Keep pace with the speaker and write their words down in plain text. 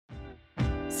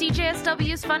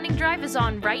CJSW's funding drive is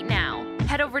on right now.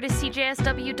 Head over to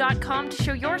cjsw.com to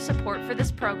show your support for this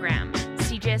program.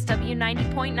 CJSW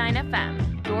 90.9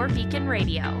 FM, your Beacon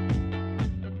Radio.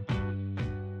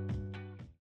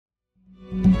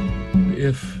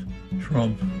 If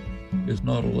Trump is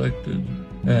not elected,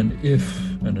 and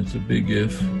it's a big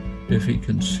if he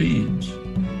concedes,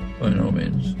 by no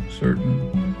means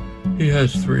certain, he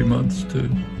has 3 months to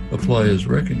apply his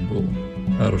wrecking ball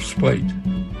out of spite.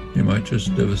 He might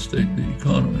just devastate the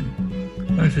economy.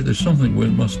 Actually, there's something we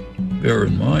must bear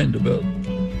in mind about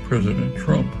President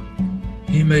Trump.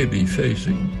 He may be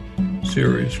facing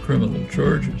serious criminal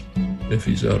charges if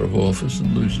he's out of office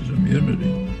and loses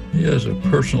immunity. He has a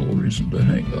personal reason to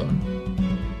hang on.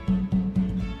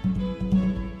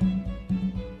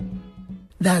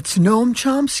 That's Noam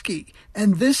Chomsky,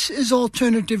 and this is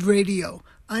Alternative Radio.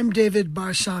 I'm David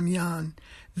Barsamyan.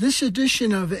 This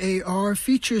edition of AR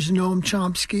features Noam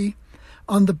Chomsky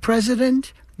on the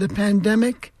president, the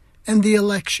pandemic, and the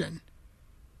election.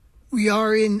 We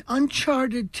are in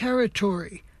uncharted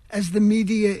territory, as the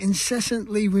media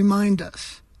incessantly remind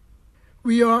us.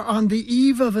 We are on the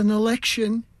eve of an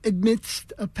election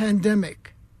amidst a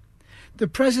pandemic. The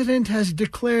president has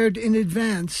declared in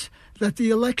advance that the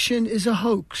election is a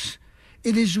hoax.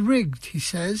 It is rigged, he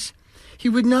says. He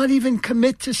would not even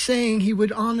commit to saying he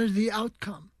would honor the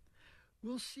outcome.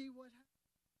 We'll see what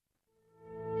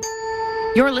happens.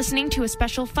 You're listening to a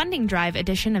special funding drive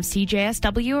edition of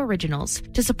CJSW Originals.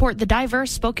 To support the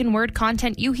diverse spoken word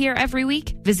content you hear every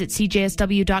week, visit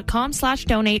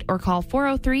cjsw.com/donate or call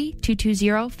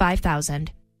 403-220-5000.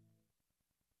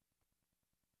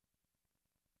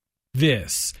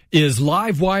 This is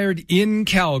Live Wired in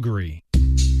Calgary.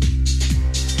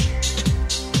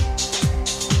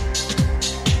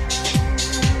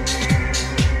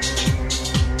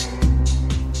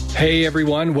 Hey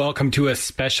everyone, welcome to a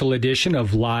special edition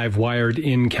of Live Wired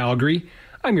in Calgary.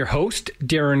 I'm your host,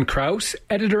 Darren Krause,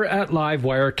 editor at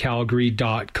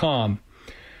livewirecalgary.com.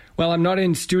 While I'm not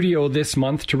in studio this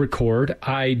month to record,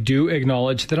 I do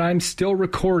acknowledge that I'm still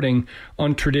recording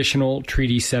on traditional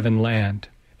Treaty 7 land.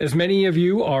 As many of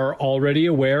you are already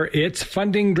aware, it's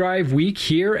Funding Drive Week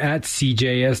here at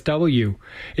CJSW.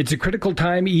 It's a critical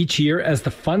time each year as the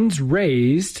funds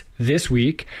raised this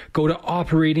week go to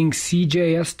operating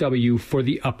CJSW for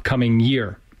the upcoming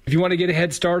year. If you want to get a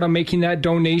head start on making that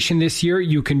donation this year,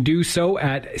 you can do so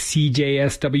at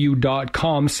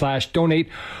cjsw.com/donate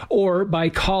or by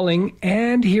calling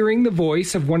and hearing the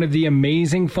voice of one of the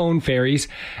amazing phone fairies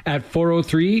at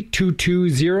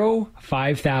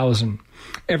 403-220-5000.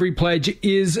 Every pledge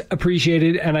is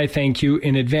appreciated, and I thank you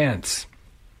in advance.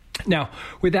 Now,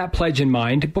 with that pledge in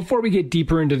mind, before we get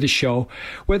deeper into the show,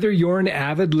 whether you're an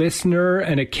avid listener,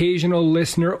 an occasional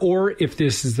listener, or if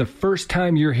this is the first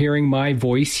time you're hearing my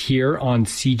voice here on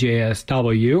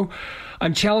CJSW,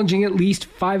 I'm challenging at least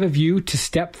 5 of you to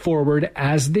step forward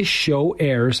as this show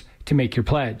airs to make your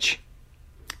pledge.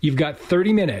 You've got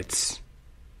 30 minutes,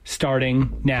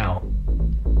 starting now.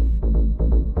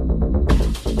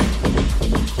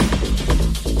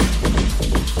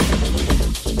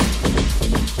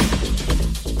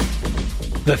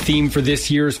 The theme for this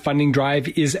year's funding drive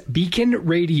is Beacon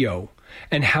Radio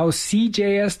and how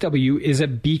CJSW is a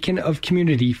beacon of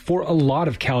community for a lot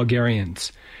of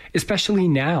Calgarians, especially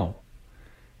now.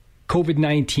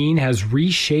 COVID-19 has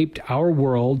reshaped our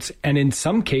worlds and in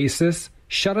some cases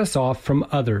shut us off from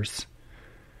others.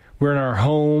 We're in our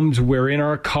homes, we're in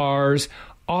our cars,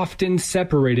 often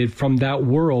separated from that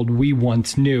world we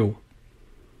once knew.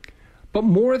 But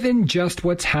more than just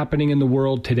what's happening in the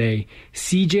world today,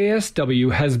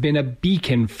 CJSW has been a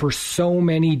beacon for so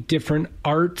many different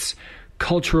arts,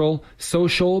 cultural,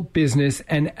 social, business,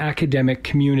 and academic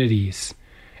communities.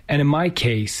 And in my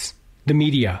case, the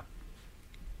media.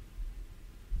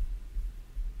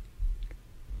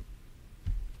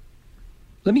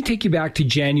 Let me take you back to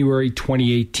January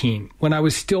 2018, when I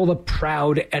was still the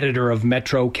proud editor of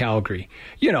Metro Calgary.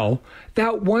 You know,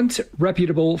 that once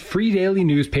reputable free daily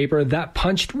newspaper that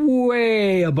punched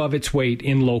way above its weight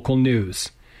in local news.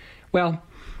 Well,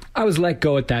 I was let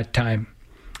go at that time.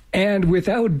 And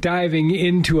without diving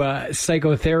into a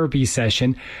psychotherapy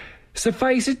session,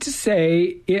 suffice it to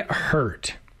say, it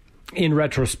hurt. In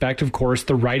retrospect, of course,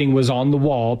 the writing was on the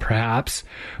wall, perhaps,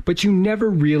 but you never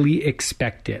really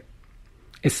expect it.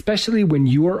 Especially when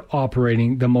you are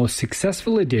operating the most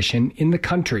successful edition in the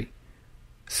country.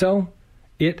 So,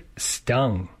 it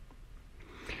stung.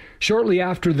 Shortly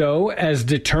after, though, as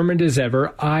determined as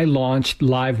ever, I launched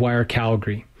Livewire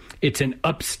Calgary. It's an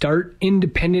upstart,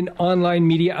 independent online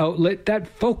media outlet that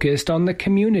focused on the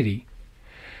community.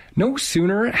 No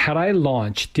sooner had I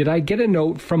launched did I get a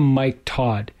note from Mike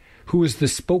Todd, who was the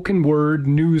spoken word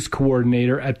news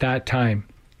coordinator at that time.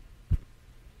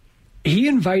 He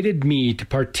invited me to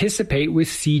participate with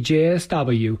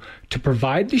CJSW to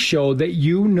provide the show that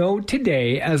you know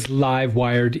today as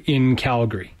Livewired in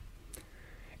Calgary.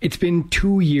 It's been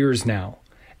 2 years now,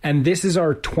 and this is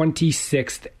our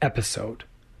 26th episode.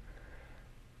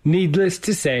 Needless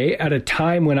to say, at a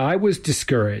time when I was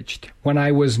discouraged, when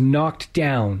I was knocked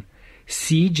down,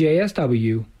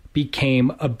 CJSW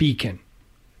became a beacon.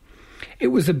 It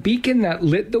was a beacon that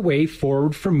lit the way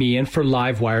forward for me and for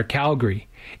Livewire Calgary.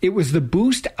 It was the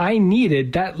boost I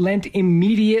needed that lent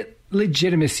immediate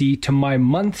legitimacy to my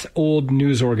months-old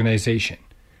news organization.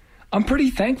 I'm pretty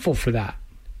thankful for that.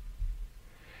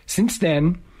 Since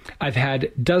then, I've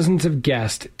had dozens of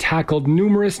guests, tackled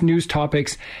numerous news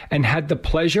topics, and had the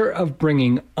pleasure of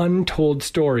bringing untold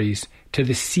stories to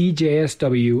the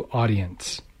CJSW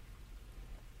audience.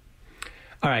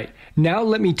 All right, now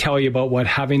let me tell you about what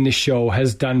having the show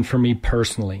has done for me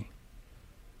personally.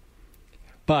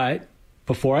 But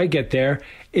before I get there,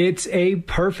 it's a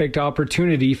perfect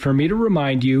opportunity for me to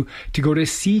remind you to go to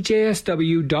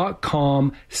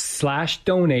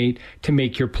cjsw.com/donate to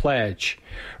make your pledge.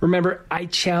 Remember, I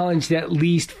challenged at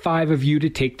least 5 of you to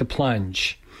take the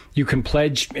plunge. You can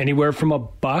pledge anywhere from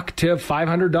 $1 to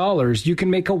 $500. You can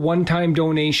make a one-time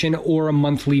donation or a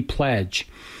monthly pledge.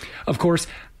 Of course,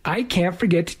 I can't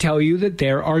forget to tell you that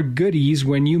there are goodies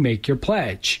when you make your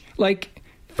pledge. Like,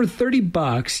 for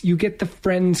 $30, you get the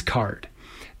Friends card.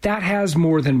 That has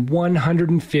more than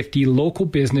 150 local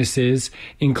businesses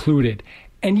included.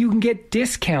 And you can get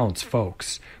discounts,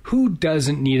 folks. Who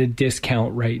doesn't need a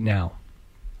discount right now?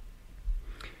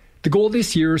 The goal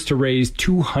this year is to raise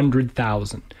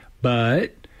 $200,000.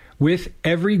 But with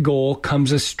every goal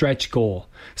comes a stretch goal.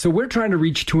 So we're trying to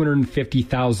reach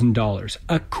 $250,000,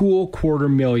 a cool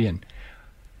 $250,000.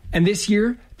 And this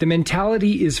year, the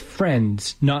mentality is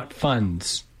friends, not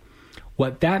funds.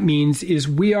 What that means is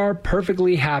we are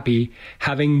perfectly happy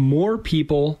having more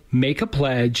people make a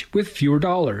pledge with fewer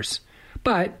dollars.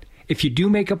 But if you do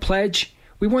make a pledge,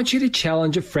 we want you to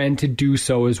challenge a friend to do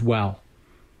so as well.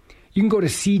 You can go to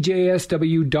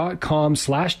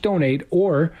cjsw.com/donate,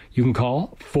 or you can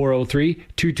call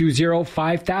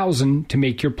 403-220-5000 to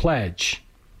make your pledge.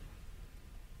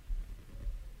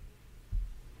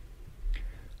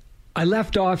 I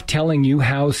left off telling you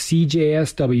how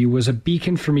CJSW was a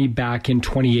beacon for me back in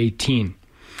 2018.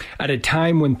 At a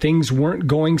time when things weren't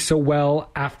going so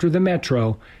well after the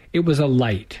Metro, it was a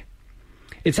light.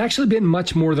 It's actually been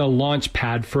much more than a launch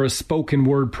pad for a spoken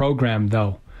word program,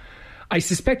 though. I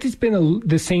suspect it's been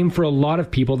the same for a lot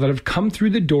of people that have come through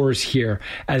the doors here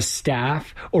as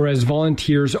staff or as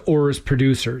volunteers or as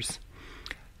producers.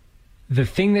 The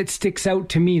thing that sticks out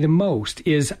to me the most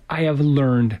is I have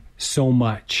learned so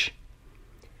much.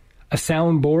 A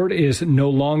soundboard is no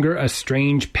longer a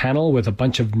strange panel with a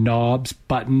bunch of knobs,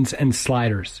 buttons, and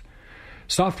sliders.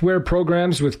 Software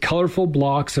programs with colorful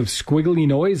blocks of squiggly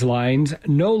noise lines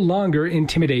no longer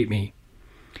intimidate me.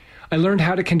 I learned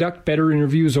how to conduct better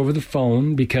interviews over the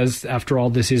phone because, after all,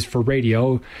 this is for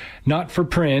radio, not for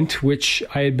print, which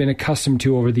I had been accustomed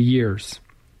to over the years.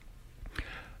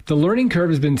 The learning curve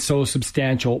has been so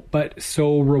substantial, but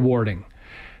so rewarding.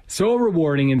 So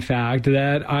rewarding, in fact,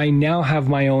 that I now have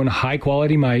my own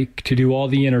high-quality mic to do all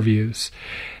the interviews.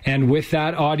 And with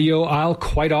that audio, I'll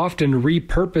quite often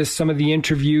repurpose some of the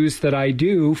interviews that I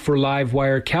do for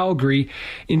Livewire Calgary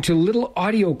into little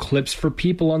audio clips for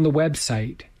people on the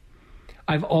website.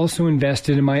 I've also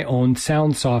invested in my own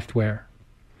sound software.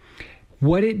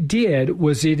 What it did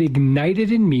was it ignited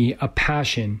in me a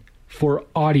passion for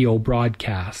audio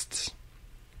broadcasts.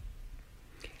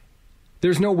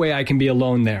 There's no way I can be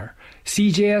alone there.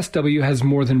 CJSW has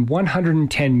more than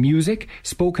 110 music,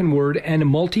 spoken word, and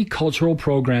multicultural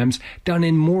programs done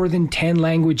in more than 10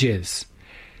 languages.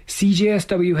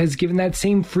 CJSW has given that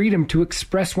same freedom to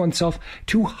express oneself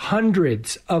to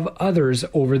hundreds of others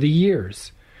over the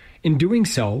years. In doing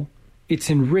so,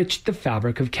 it's enriched the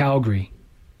fabric of Calgary.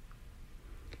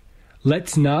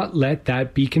 Let's not let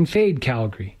that beacon fade,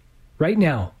 Calgary. Right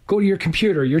now, go to your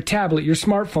computer, your tablet, your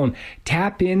smartphone,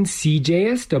 tap in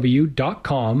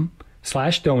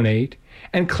cjsw.com/donate,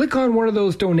 and click on one of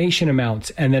those donation amounts.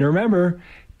 And then remember,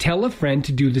 tell a friend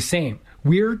to do the same.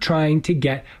 We're trying to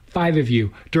get 5 of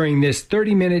you during this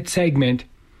 30-minute segment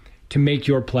to make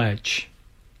your pledge.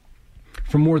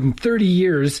 For more than 30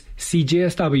 years,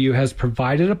 CJSW has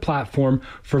provided a platform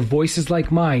for voices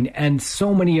like mine and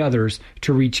so many others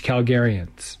to reach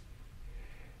Calgarians.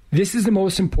 This is the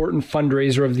most important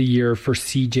fundraiser of the year for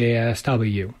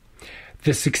CJSW.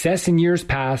 The success in years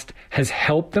past has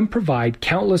helped them provide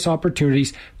countless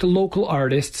opportunities to local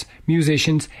artists,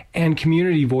 musicians, and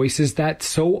community voices that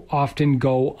so often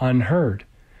go unheard.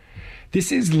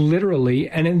 This is literally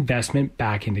an investment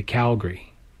back into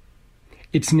Calgary.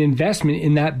 It's an investment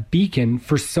in that beacon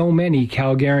for so many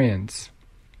Calgarians.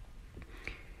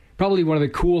 Probably one of the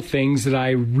cool things that I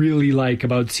really like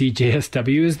about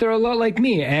CJSW is they're a lot like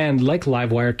me and like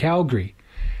Livewire Calgary.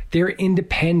 They're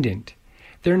independent.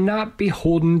 They're not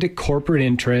beholden to corporate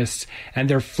interests, and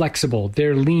they're flexible,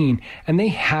 they're lean, and they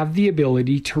have the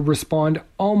ability to respond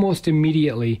almost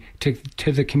immediately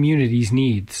to the community's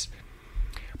needs.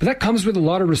 But that comes with a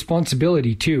lot of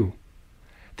responsibility too.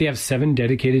 They have 7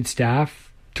 dedicated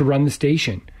staff to run the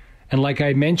station, and like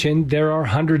I mentioned, there are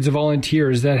hundreds of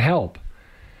volunteers that help.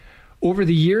 Over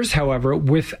the years, however,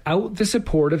 without the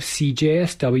support of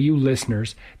CJSW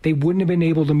listeners, they wouldn't have been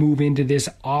able to move into this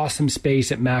awesome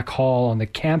space at Mac Hall on the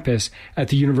campus at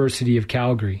the University of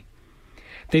Calgary.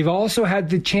 They've also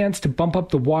had the chance to bump up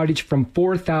the wattage from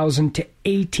 4,000 to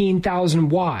 18,000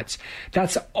 watts.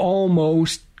 That's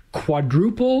almost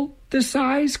quadruple the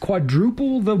size,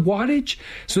 quadruple the wattage,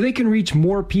 so they can reach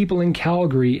more people in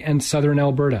Calgary and southern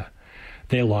Alberta.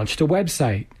 They launched a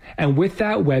website, and with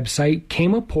that website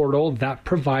came a portal that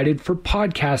provided for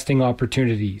podcasting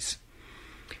opportunities.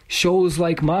 Shows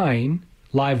like mine,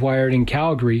 Livewired in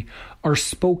Calgary, are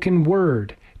spoken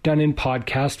word done in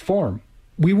podcast form.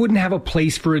 We wouldn't have a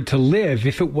place for it to live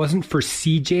if it wasn't for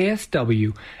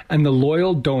CJSW and the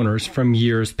loyal donors from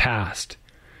years past.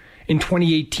 In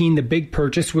 2018, the big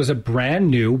purchase was a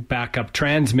brand new backup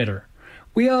transmitter.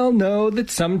 We all know that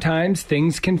sometimes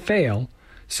things can fail,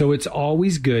 so it's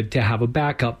always good to have a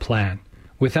backup plan.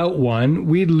 Without one,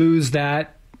 we'd lose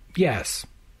that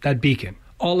beacon.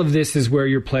 All of this is where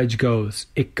your pledge goes.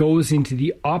 It goes into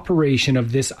the operation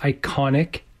of this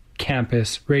iconic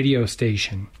campus radio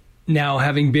station. Now,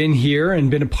 having been here and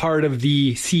been a part of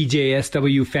the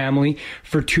CJSW family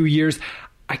for 2 years,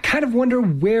 I kind of wonder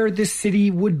where this city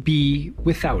would be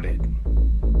without it.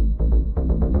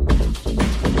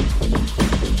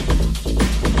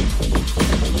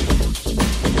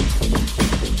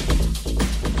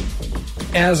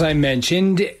 As I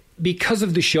mentioned, because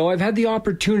of the show, I've had the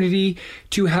opportunity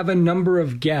to have a number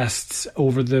of guests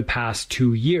over the past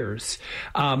 2 years.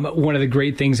 One of the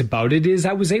great things about it is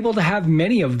I was able to have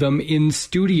many of them in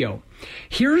studio.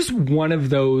 Here's one of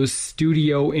those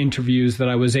studio interviews that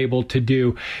I was able to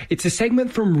do. It's a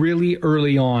segment from really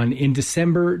early on in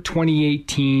December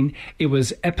 2018. It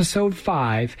was episode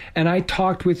 5, and I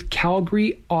talked with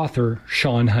Calgary author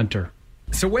Sean Hunter.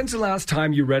 So when's the last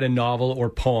time you read a novel or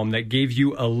poem that gave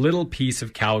you a little piece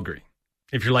of Calgary?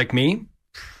 If you're like me,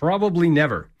 probably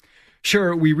never.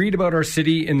 Sure, we read about our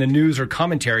city in the news or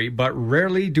commentary, but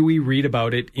rarely do we read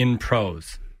about it in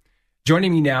prose.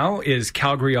 Joining me now is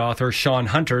Calgary author Sean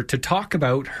Hunter to talk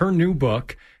about her new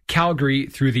book, Calgary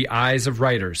Through the Eyes of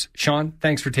Writers. Sean,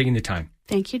 thanks for taking the time.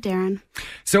 Thank you, Darren.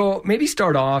 So maybe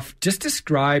start off, just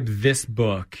describe this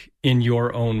book in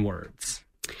your own words.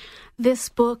 This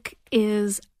book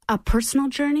is a personal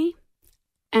journey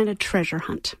and a treasure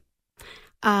hunt.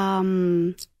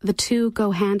 The two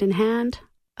go hand in hand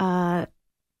all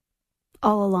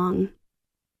along.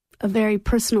 A very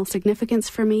personal significance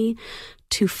for me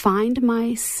to find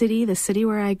my city, the city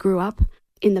where I grew up,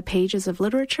 in the pages of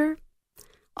literature.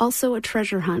 Also a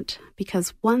treasure hunt,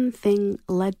 because one thing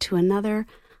led to another.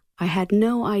 I had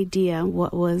no idea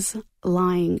what was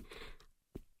lying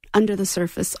under the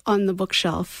surface on the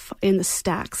bookshelf, in the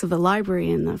stacks of the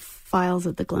library, in the files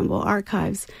of the Glenbow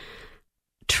Archives.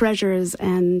 Treasures,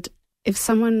 and if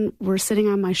someone were sitting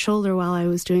on my shoulder while I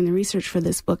was doing the research for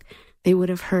this book, they would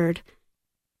have heard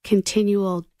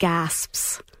continual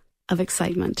gasps of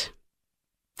excitement.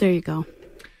 There you go.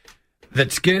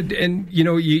 That's good. And,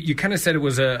 you kind of said it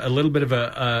was a little bit of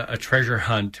a treasure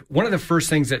hunt. One of the first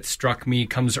things that struck me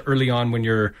comes early on when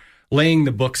you're laying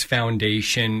the book's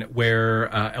foundation,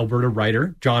 where Alberta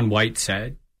writer John White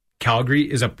said, Calgary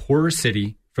is a poor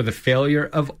city for the failure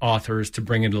of authors to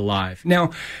bring it alive.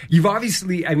 Now, you've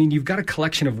obviously, you've got a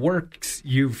collection of works.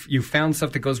 You've found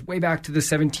stuff that goes way back to the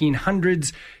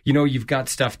 1700s. You've got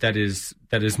stuff that is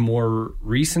more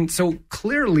recent. So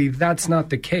clearly that's not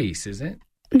the case, is it?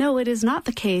 No, it is not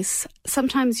the case.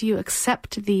 Sometimes you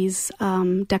accept these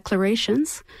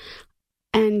declarations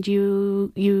and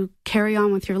you carry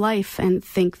on with your life and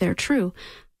think they're true.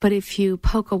 But if you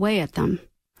poke away at them,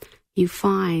 you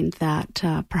find that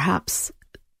perhaps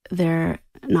they're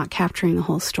not capturing the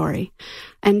whole story.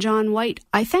 And John White,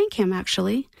 I thank him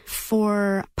actually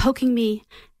for poking me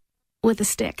with a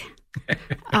stick,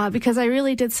 because I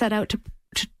really did set out to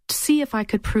see if I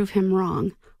could prove him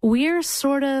wrong, we're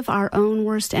sort of our own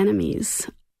worst enemies.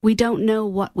 We don't know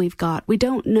what we've got. We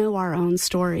don't know our own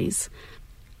stories.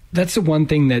 That's the one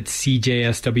thing that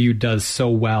CJSW does so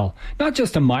well, not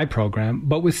just on my program,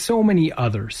 but with so many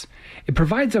others. It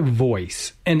provides a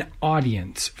voice, an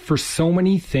audience for so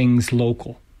many things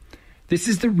local. This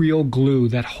is the real glue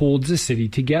that holds the city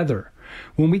together.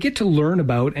 When we get to learn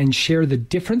about and share the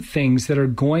different things that are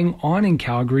going on in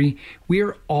Calgary, we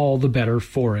are all the better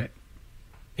for it.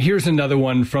 Here's another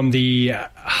one from the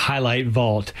Highlight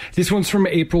Vault. This one's from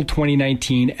April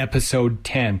 2019, episode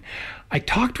 10. I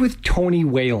talked with Tony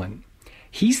Whalen.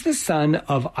 He's the son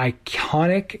of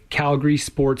iconic Calgary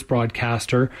sports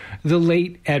broadcaster, the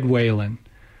late Ed Whalen.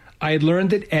 I had learned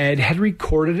that Ed had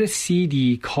recorded a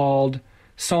CD called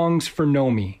Songs for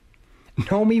Nomi.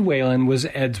 Nomi Whalen was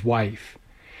Ed's wife.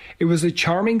 It was a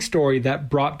charming story that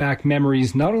brought back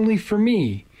memories not only for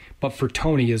me, but for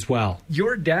Tony as well.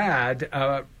 Your dad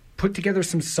put together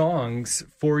some songs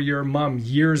for your mom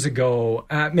years ago.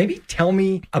 Maybe tell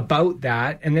me about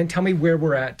that, and then tell me where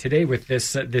we're at today with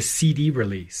this CD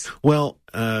release. Well,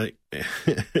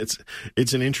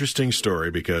 it's an interesting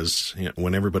story because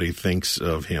when everybody thinks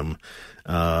of him,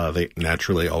 they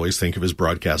naturally always think of his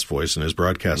broadcast voice, and his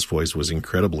broadcast voice was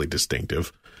incredibly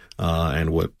distinctive,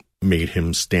 and what made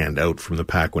him stand out from the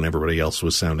pack when everybody else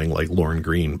was sounding like Lorne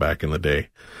Greene back in the day.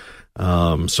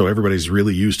 So everybody's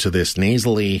really used to this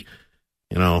nasally,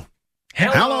 hello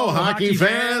hockey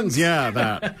fans. Yeah,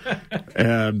 that.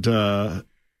 And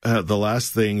the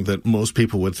last thing that most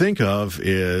people would think of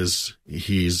is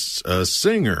he's a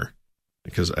singer,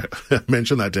 because I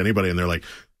mentioned that to anybody and they're like,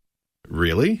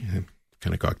 really? And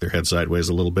kind of cock their head sideways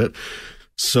a little bit.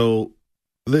 So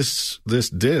this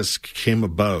disc came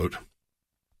about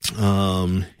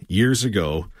years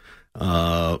ago.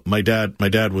 My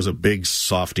dad was a big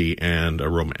softie and a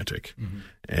romantic,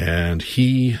 and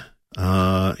he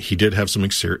did have some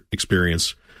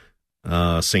experience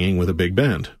singing with a big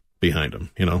band behind him,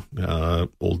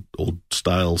 old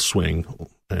style swing,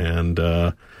 and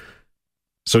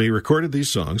so he recorded these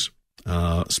songs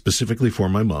specifically for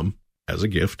my mom as a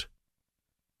gift.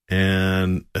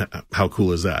 And how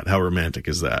cool is that? How romantic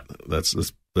is that? That's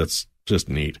just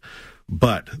neat.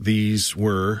 But these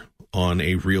were on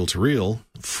a reel-to-reel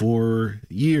for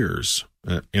years,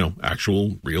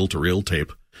 actual reel-to-reel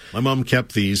tape. My mom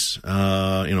kept these,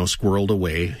 squirreled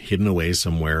away, hidden away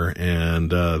somewhere,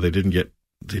 and they didn't get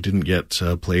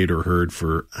played or heard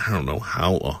for I don't know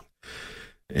how long.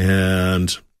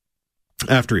 And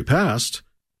after he passed,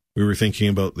 we were thinking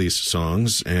about these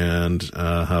songs and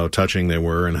how touching they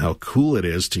were and how cool it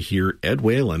is to hear Ed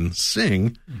Whalen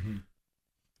sing. Mm-hmm.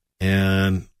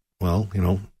 And well,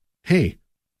 hey,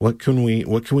 what can we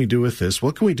do with this?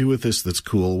 What can we do with this that's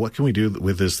cool? What can we do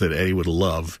with this that Eddie would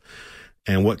love?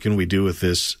 And what can we do with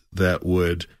this that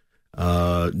would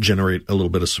generate a little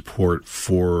bit of support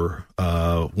for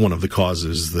one of the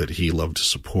causes that he loved to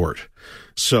support?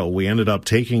 So we ended up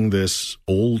taking this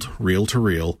old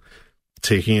reel-to-reel,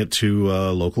 taking it to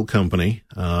a local company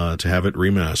to have it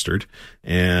remastered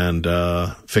and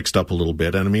fixed up a little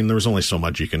bit. And I mean, there was only so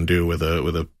much you can do with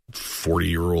a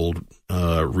 40-year-old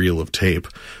reel of tape,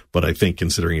 but I think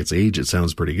considering its age, it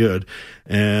sounds pretty good.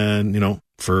 And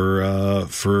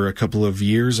for a couple of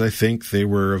years, I think they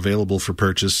were available for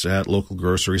purchase at local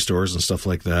grocery stores and stuff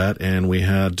like that. And we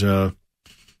had all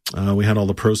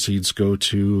the proceeds go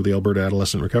to the Alberta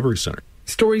Adolescent Recovery Center.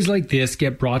 Stories like this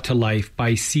get brought to life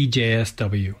by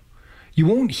CJSW. You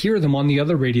won't hear them on the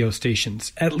other radio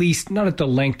stations, at least not at the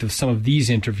length of some of these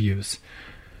interviews.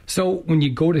 So when you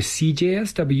go to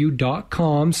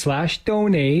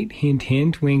cjsw.com/donate, hint,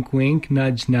 hint, wink, wink,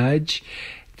 nudge, nudge,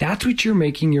 that's what you're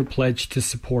making your pledge to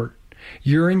support.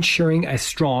 You're ensuring a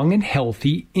strong and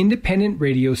healthy independent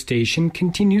radio station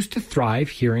continues to thrive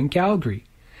here in Calgary.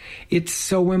 It's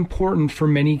so important for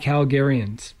many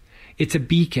Calgarians. It's a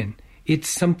beacon. It's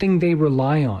something they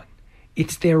rely on.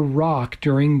 It's their rock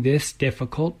during this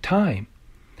difficult time.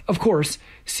 Of course,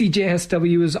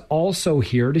 CJSW is also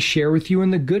here to share with you in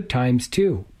the good times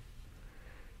too.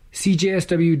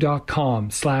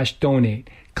 CJSW.com/donate.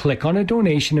 Click on a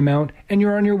donation amount and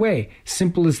you're on your way.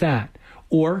 Simple as that.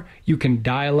 Or you can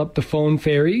dial up the phone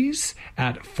fairies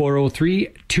at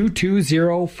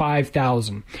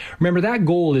 403-220-5000. Remember, that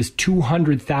goal is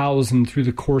 200,000 through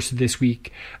the course of this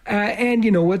week. And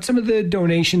you know what? Some of the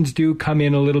donations do come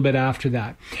in a little bit after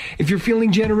that. If you're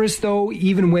feeling generous, though,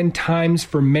 even when times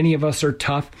for many of us are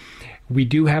tough, we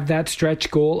do have that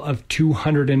stretch goal of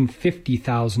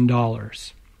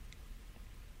 $250,000.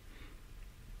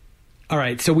 All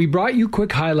right, so we brought you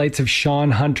quick highlights of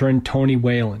Sean Hunter and Tony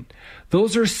Whalen.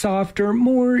 Those are softer,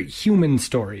 more human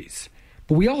stories.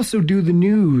 But we also do the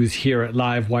news here at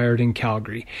Live Wired in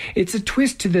Calgary. It's a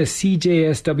twist to the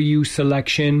CJSW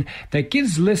selection that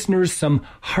gives listeners some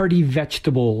hearty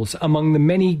vegetables among the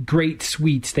many great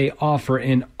sweets they offer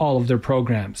in all of their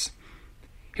programs.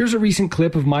 Here's a recent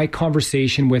clip of my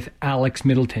conversation with Alex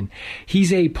Middleton.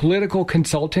 He's a political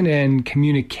consultant and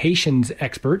communications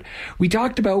expert. We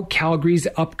talked about Calgary's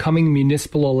upcoming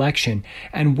municipal election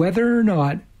and whether or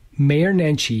not Mayor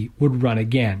Nenshi would run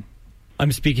again.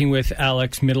 I'm speaking with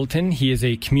Alex Middleton. He is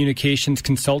a communications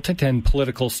consultant and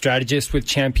political strategist with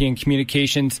Champion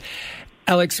Communications.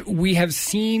 Alex, we have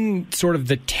seen sort of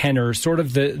the tenor, sort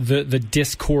of the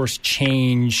discourse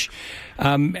change,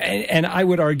 and I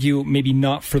would argue maybe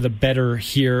not for the better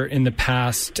here in the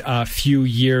past few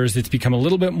years. It's become a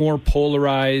little bit more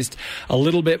polarized, a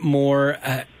little bit more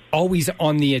always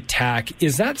on the attack.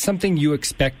 Is that something you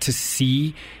expect to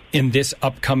see in this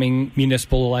upcoming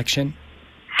municipal election?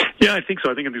 Yeah, I think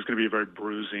so. I think it's going to be a very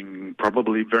bruising,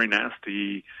 probably very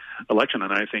nasty election,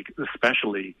 and I think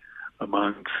especially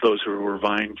amongst those who are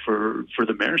vying for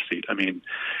the mayor's seat. I mean,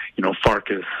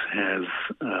 Farkas has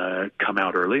come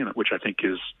out early, which I think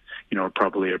is,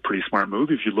 probably a pretty smart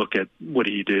move. If you look at what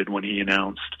he did when he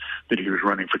announced that he was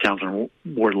running for councillor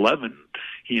in Ward 11,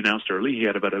 he announced early. He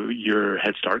had about a year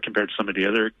head start compared to some of the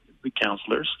other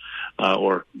councillors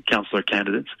or councillor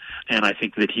candidates, and I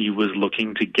think that he was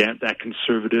looking to get that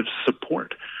conservative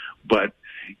support. But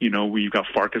we've got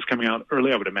Farkas coming out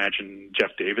early. I would imagine Jeff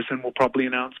Davison will probably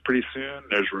announce pretty soon.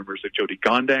 There's rumors that Jody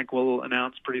Gondek will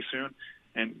announce pretty soon.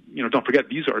 And, don't forget,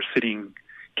 these are sitting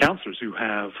councillors who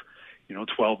have,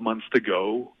 12 months to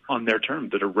go on their term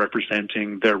that are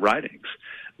representing their ridings.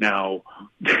 Now,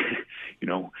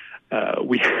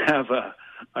 we have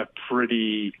a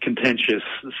pretty contentious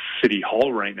city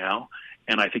hall right now,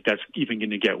 and I think that's even going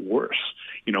to get worse.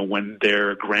 When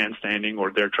they're grandstanding or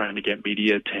they're trying to get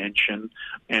media attention,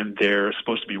 and they're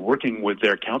supposed to be working with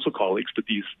their council colleagues, but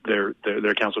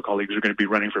their council colleagues are going to be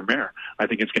running for mayor. I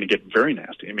think it's going to get very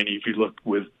nasty. I mean, if you look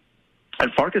at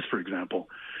Farkas, for example,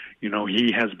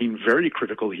 he has been very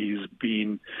critical. He's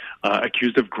been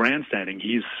accused of grandstanding.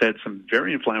 He's said some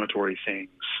very inflammatory things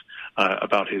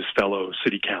about his fellow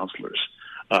city councillors.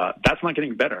 That's not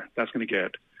getting better. That's going to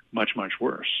get much, much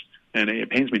worse. And it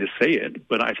pains me to say it,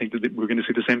 but I think that we're going to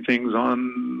see the same things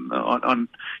on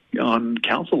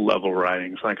council level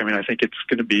ridings. I think it's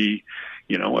going to be,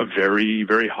 a very,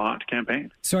 very hot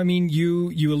campaign. So, I mean,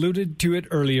 you alluded to it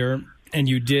earlier, and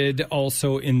you did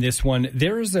also in this one.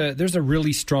 There's a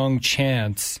really strong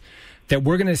chance that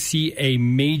we're going to see a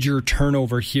major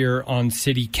turnover here on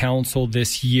city council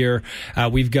this year.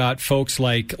 We've got folks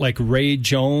like Ray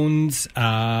Jones,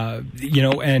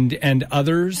 and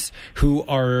others who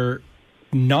are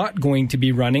not going to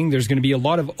be running. There's going to be a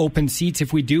lot of open seats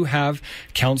if we do have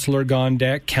Councillor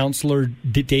Gondek, Councillor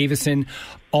Davison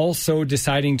also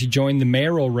deciding to join the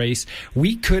mayoral race.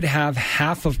 We could have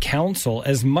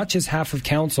as much as half of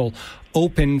council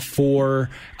open for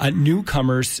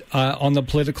newcomers on the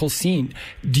political scene.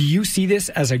 Do you see this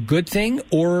as a good thing,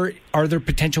 or are there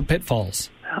potential pitfalls?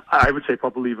 I would say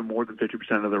probably even more than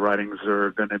 50% of the ridings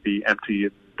are going to be empty.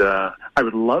 And I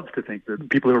would love to think that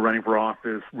people who are running for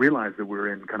office realize that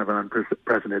we're in kind of an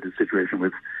unprecedented situation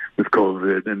with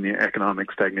COVID and the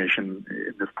economic stagnation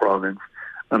in this province.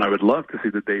 And I would love to see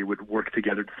that they would work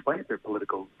together despite their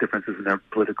political differences and their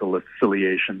political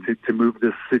affiliations to move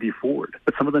this city forward.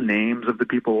 But some of the names of the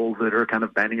people that are kind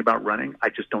of banding about running, I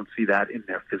just don't see that in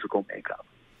their physical makeup.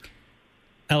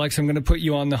 Alex, I'm going to put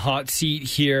you on the hot seat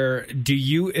here. Do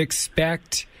you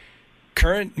expect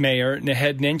current Mayor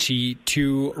Naheed Nenshi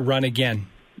to run again?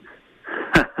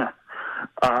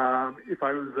 If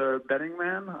I was a betting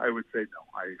man, I would say no.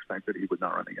 I expect that he would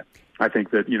not run again. I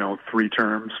think that, 3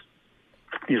 terms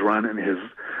he's run, and his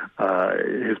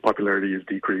popularity has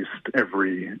decreased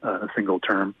every single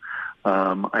term.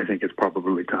 I think it's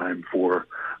probably time for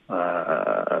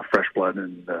fresh blood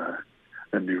and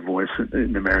a new voice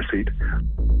in the mayor's seat.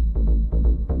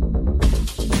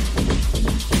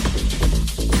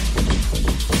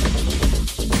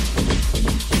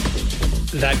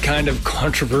 That kind of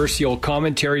controversial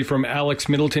commentary from Alex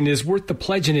Middleton is worth the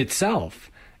pledge in itself.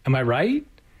 Am I right?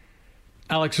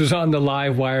 Alex was on the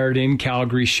Live Wired in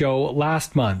Calgary show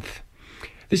last month.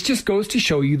 This just goes to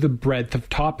show you the breadth of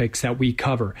topics that we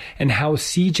cover and how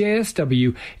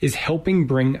CJSW is helping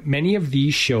bring many of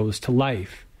these shows to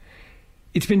life.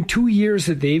 It's been 2 years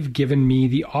that they've given me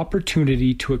the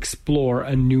opportunity to explore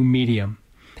a new medium.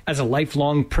 As a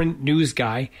lifelong print news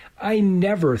guy, I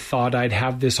never thought I'd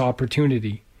have this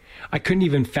opportunity. I couldn't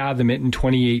even fathom it in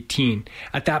 2018.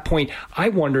 At that point, I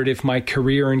wondered if my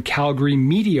career in Calgary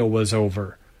media was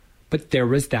over. But there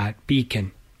was that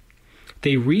beacon.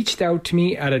 They reached out to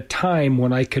me at a time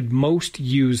when I could most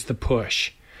use the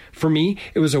push. For me,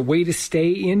 it was a way to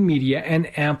stay in media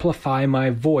and amplify my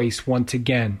voice once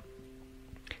again.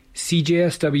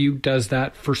 CJSW does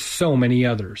that for so many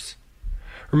others.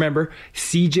 Remember,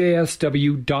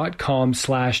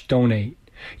 cjsw.com/donate.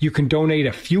 You can donate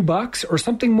a few bucks or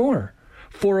something more.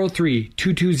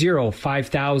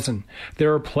 403-220-5000.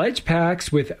 There are pledge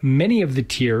packs with many of the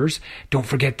tiers. Don't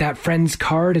forget that Friends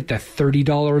card at the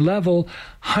 $30 level,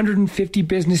 150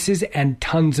 businesses and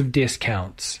tons of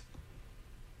discounts.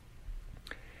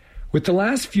 With the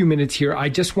last few minutes here, I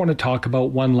just want to talk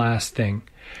about one last thing.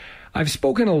 I've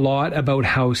spoken a lot about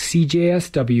how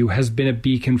CJSW has been a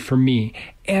beacon for me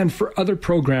and for other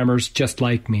programmers just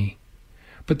like me.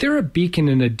 But they're a beacon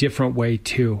in a different way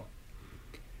too.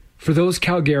 For those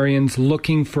Calgarians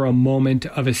looking for a moment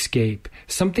of escape,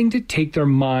 something to take their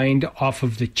mind off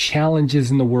of the challenges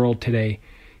in the world today,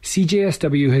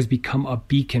 CJSW has become a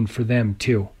beacon for them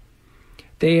too.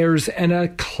 There's an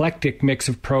eclectic mix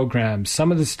of programs.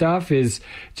 Some of the stuff is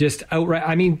just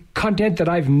outright, content that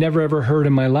I've never ever heard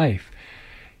in my life.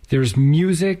 There's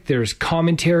music, there's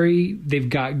commentary, they've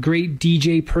got great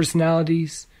DJ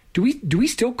personalities. Do we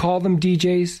still call them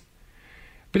DJs?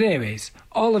 But anyways,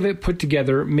 all of it put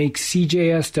together makes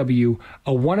CJSW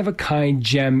a one-of-a-kind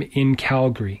gem in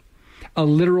Calgary. A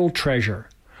literal treasure,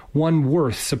 one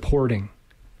worth supporting.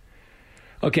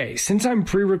 Okay, since I'm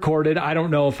pre-recorded, I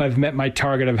don't know if I've met my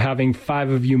target of having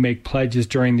 5 of you make pledges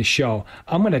during the show.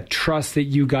 I'm going to trust that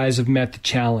you guys have met the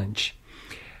challenge.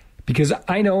 Because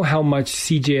I know how much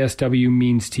CJSW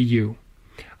means to you.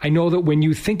 I know that when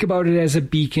you think about it as a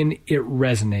beacon, it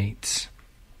resonates.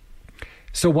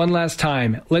 So one last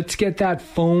time, let's get that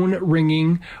phone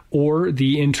ringing or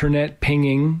the internet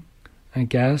pinging, I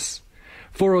guess.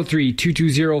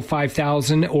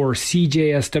 403-220-5000 or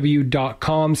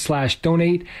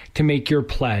cjsw.com/donate to make your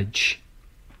pledge.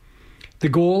 The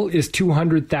goal is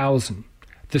 200,000.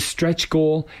 The stretch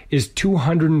goal is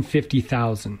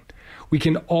 250,000. We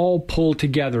can all pull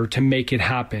together to make it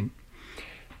happen.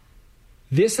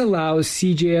 This allows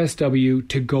CJSW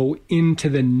to go into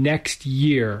the next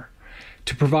year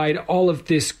to provide all of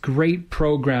this great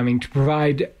programming, to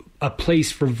provide a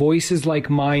place for voices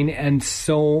like mine and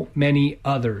so many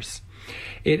others.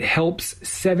 It helps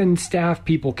 7 staff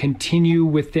people continue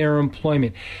with their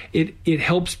employment. It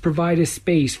helps provide a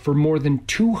space for more than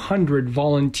 200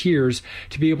 volunteers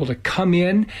to be able to come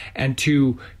in and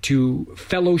to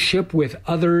fellowship with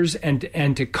others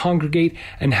and to congregate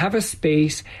and have a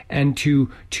space and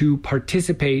to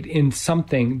participate in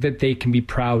something that they can be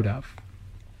proud of.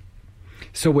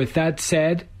 So with that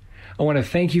said, I want to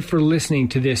thank you for listening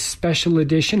to this special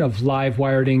edition of Live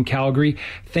Wired in Calgary.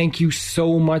 Thank you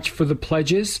so much for the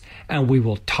pledges, and we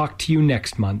will talk to you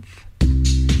next month.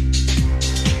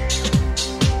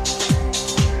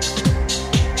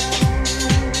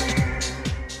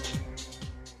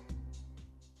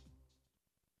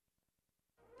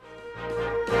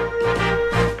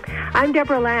 I'm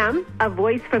Deborah Lamb, a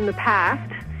voice from the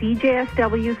past,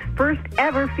 CJSW's first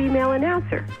ever female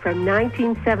announcer from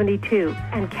 1972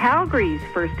 and Calgary's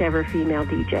first ever female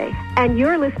DJ. And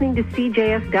you're listening to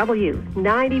CJSW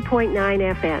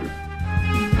 90.9 FM.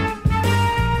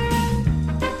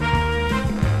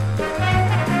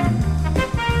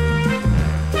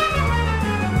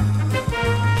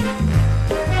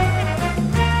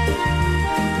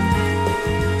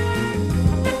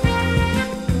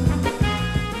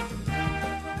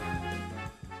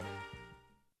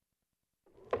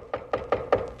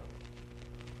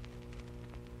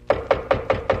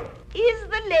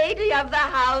 Of the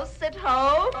house at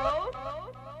home.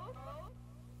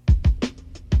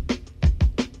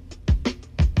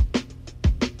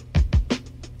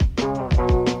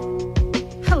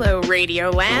 Hello,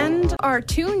 Radioland. Are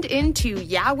tuned into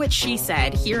Yeah What She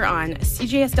Said here on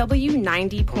CJSW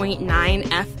 90.9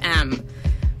 FM.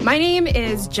 My name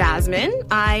is Jasmine.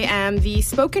 I am the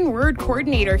spoken word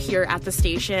coordinator here at the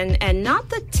station and not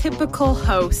the typical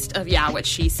host of Yeah What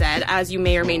She Said, as you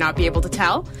may or may not be able to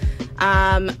tell.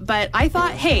 But I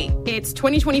thought, hey, it's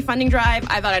 2020 funding drive.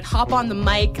 I thought I'd hop on the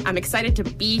mic. I'm excited to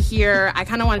be here. I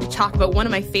kind of wanted to talk about one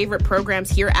of my favorite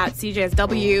programs here at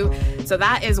CJSW. So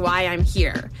that is why I'm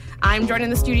here. I'm joined in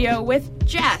the studio with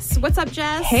Jess. What's up,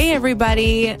 Jess? Hey,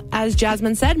 everybody. As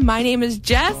Jasmine said, my name is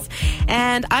Jess,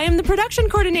 and I am the production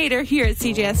coordinator here at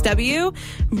CJSW.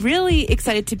 Really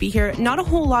excited to be here. Not a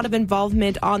whole lot of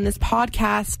involvement on this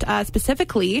podcast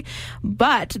specifically,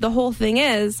 but the whole thing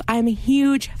is I'm a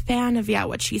huge fan of Yeah,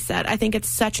 What She Said. I think it's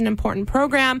such an important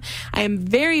program. I am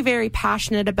very, very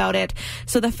passionate about it.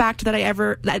 So the fact that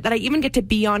I even get to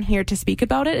be on here to speak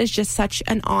about it is just such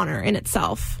an honor in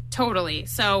itself. Totally.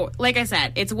 So, like I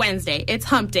said, it's Wednesday. It's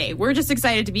hump day. We're just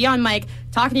excited to be on mic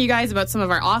talking to you guys about some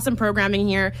of our awesome programming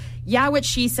here. Yeah, What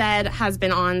She Said has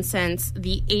been on since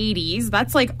the 80s.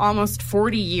 That's like almost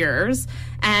 40 years.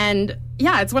 And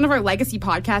yeah, it's one of our legacy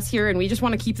podcasts here, and we just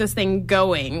want to keep this thing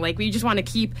going. Like, we just want to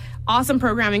keep awesome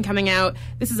programming coming out.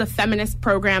 This is a feminist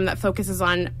program that focuses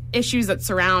on issues that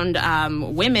surround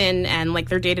women and like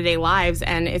their day-to-day lives,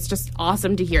 and it's just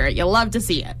awesome to hear it. You'll love to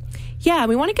see it. Yeah,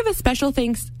 we want to give a special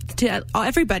thanks to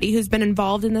everybody who's been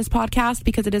involved in this podcast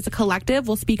because it is a collective.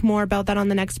 We'll speak more about that on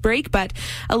the next break, but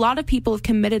a lot of people have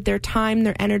committed their time,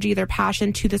 their energy, their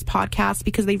passion to this podcast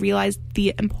because they realize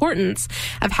the importance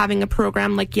of having a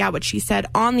program like Yeah, What She Said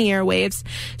on the airwaves.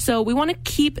 So we want to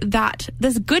keep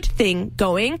this good thing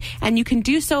going, and you can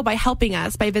do so by helping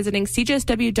us by visiting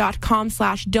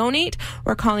cjsw.com/donate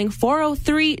or calling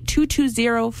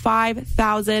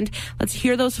 403-220-5000. Let's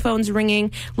hear those phones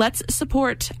ringing. Let's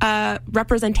support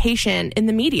representation in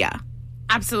the media.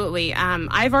 Absolutely.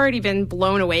 I've already been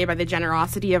blown away by the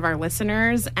generosity of our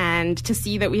listeners, and to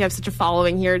see that we have such a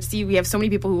following here, to see we have so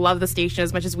many people who love the station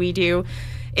as much as we do.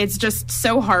 It's just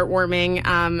so heartwarming.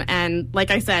 And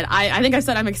like I said, I think I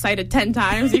said I'm excited 10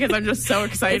 times because I'm just so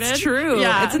excited. It's true.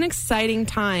 Yeah. It's an exciting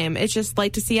time. It's just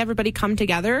like to see everybody come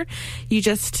together. You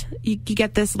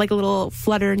get this like a little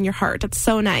flutter in your heart. It's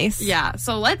so nice. Yeah.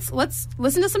 So let's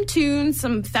listen to some tunes,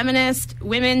 some feminist,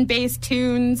 women-based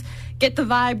tunes, get the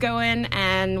vibe going,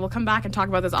 and we'll come back and talk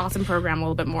about this awesome program a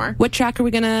little bit more. What track are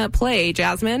we going to play,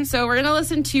 Jasmine? So we're going to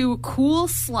listen to Cool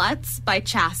Sluts by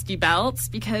Chastity Belts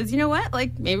because, you know what?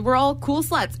 Like, maybe we're all cool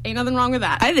sluts. Ain't nothing wrong with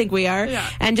that. I think we are. Yeah.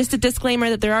 And just a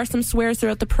disclaimer that there are some swears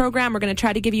throughout the program. We're going to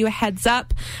try to give you a heads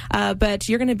up, but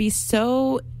you're going to be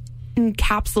so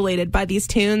encapsulated by these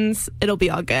tunes. It'll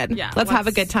be all good. Yeah. Let's have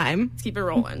a good time. Let's keep it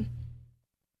rolling.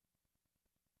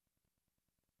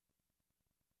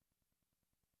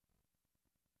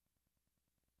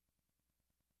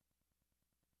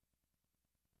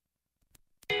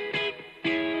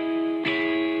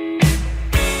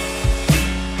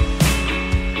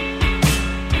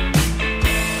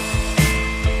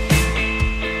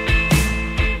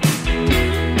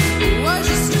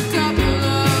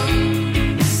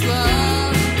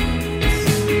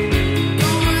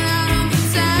 Going out on the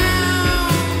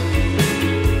town.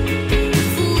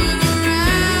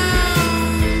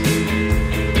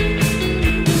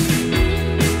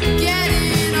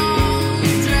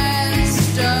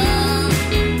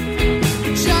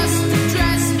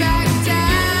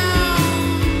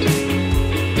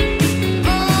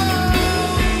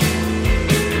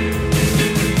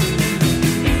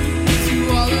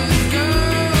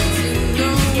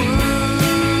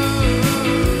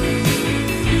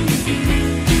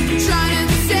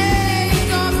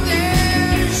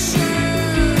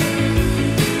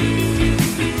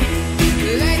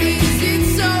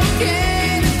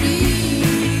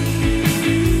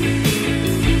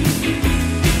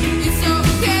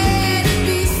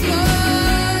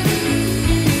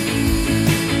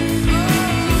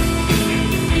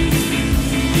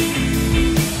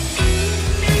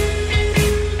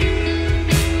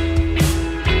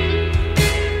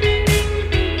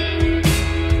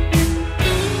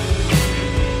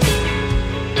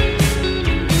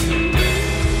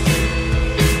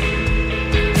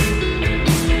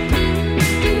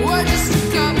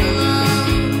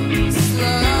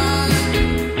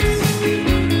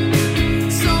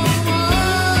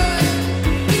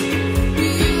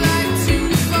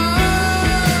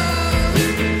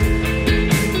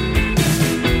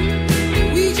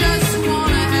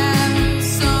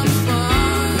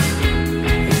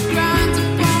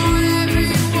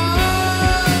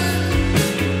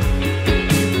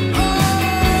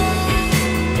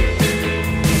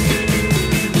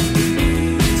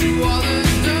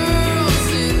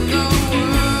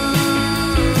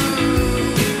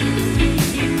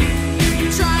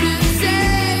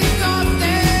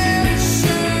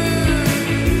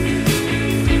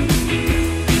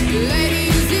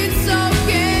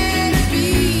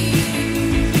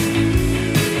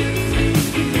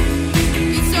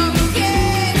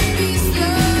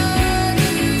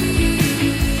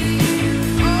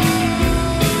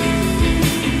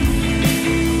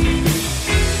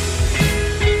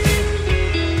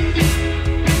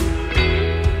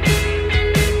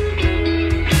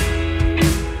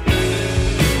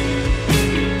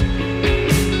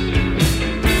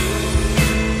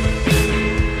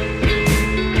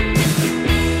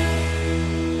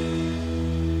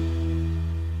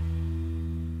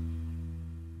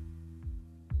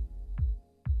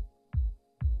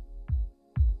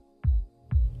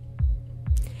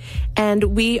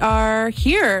 And we are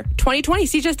here, 2020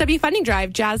 CJSW Funding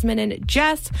Drive. Jasmine and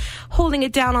Jess holding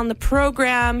it down on the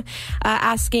program,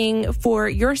 asking for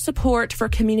your support for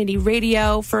community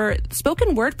radio, for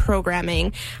spoken word programming.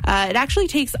 It actually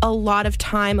takes a lot of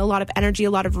time, a lot of energy,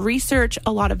 a lot of research,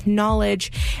 a lot of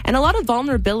knowledge, and a lot of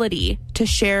vulnerability to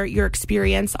share your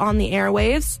experience on the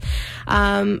airwaves.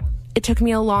 It took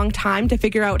me a long time to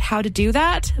figure out how to do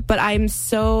that, but I'm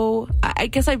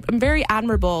very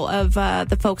admirable of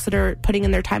the folks that are putting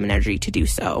in their time and energy to do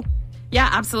so. Yeah,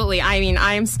 absolutely. I mean,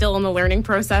 I am still in the learning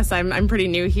process. I'm pretty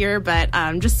new here, but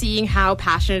just seeing how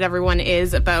passionate everyone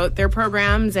is about their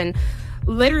programs and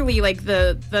literally like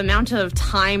the amount of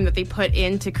time that they put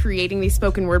into creating these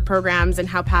spoken word programs and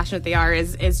how passionate they are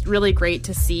is really great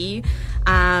to see.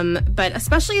 But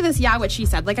especially this Yeah, What She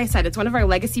Said. Like I said, it's one of our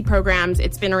legacy programs.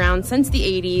 It's been around since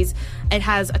the 80s. It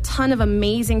has a ton of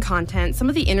amazing content. Some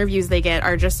of the interviews they get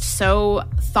are just so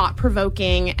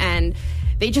thought-provoking, and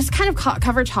they just kind of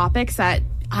cover topics that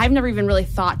I've never even really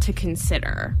thought to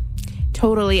consider.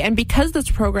 Totally. And because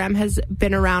this program has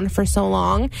been around for so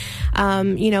long,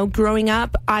 growing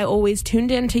up, I always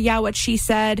tuned into Yeah, What She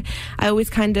Said. I always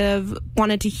kind of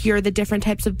wanted to hear the different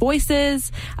types of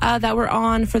voices that were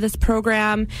on for this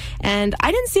program. And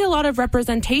I didn't see a lot of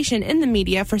representation in the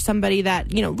media for somebody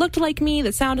that, looked like me,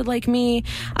 that sounded like me.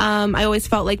 I always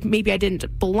felt like maybe I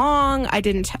didn't belong. I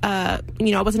didn't, I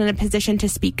wasn't in a position to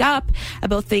speak up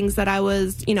about things that I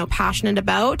was, passionate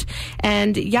about.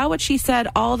 And Yeah, What She Said,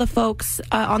 all the folks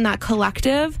on that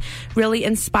collective really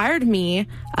inspired me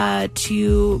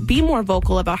to be more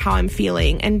vocal about how I'm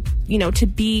feeling and, to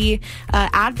be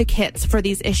advocates for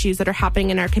these issues that are happening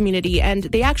in our community. And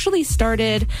they actually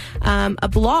started a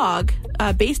blog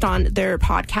based on their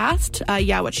podcast,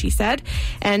 Yeah, What She Said.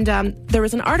 And there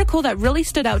was an article that really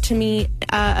stood out to me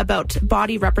about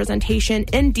body representation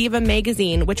in Diva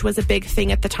magazine, which was a big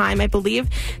thing at the time. I believe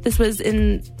this was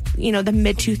in the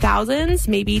mid 2000s,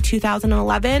 maybe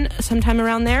 2011, sometime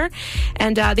around there.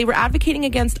 And they were advocating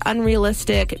against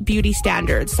unrealistic beauty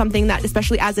standards, something that,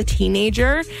 especially as a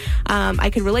teenager, I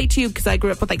could relate to because I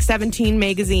grew up with like 17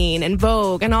 magazine and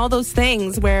Vogue and all those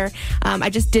things where I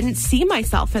just didn't see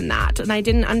myself in that. And I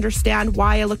didn't understand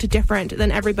why I looked different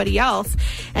than everybody else.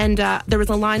 And there was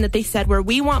a line that they said where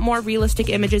we want more realistic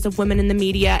images of women in the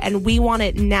media and we want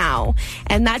it now.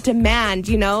 And that demand,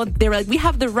 they were like, we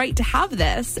have the right to have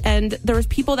this. And there was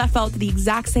people that felt the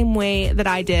exact same way that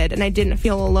I did, and I didn't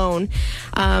feel alone.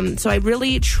 So I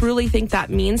really, truly think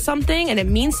that means something, and it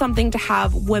means something to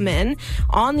have women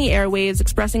on the airwaves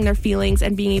expressing their feelings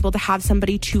and being able to have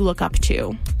somebody to look up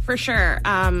to. For sure.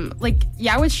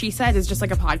 Yeah, What She Said is just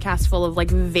like a podcast full of like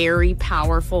very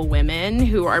powerful women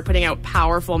who are putting out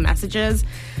powerful messages.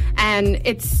 And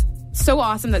it's so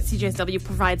awesome that CJSW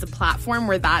provides a platform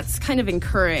where that's kind of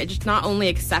encouraged, not only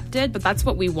accepted, but that's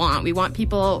what we want. We want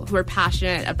people who are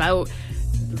passionate about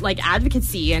like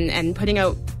advocacy and putting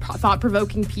out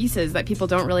thought-provoking pieces that people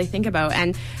don't really think about.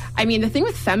 And I mean, the thing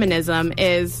with feminism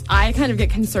is I kind of get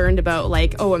concerned about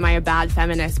like, oh, am I a bad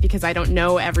feminist because I don't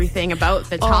know everything about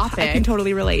the topic? I can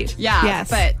totally relate. Yeah. Yes.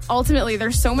 But ultimately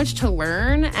there's so much to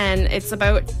learn, and it's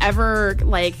about ever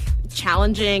like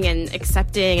challenging and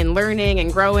accepting and learning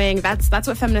and growing. That's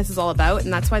what feminist is all about,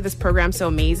 and that's why this program's so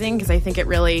amazing, because I think it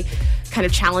really kind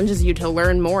of challenges you to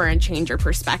learn more and change your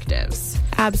perspectives.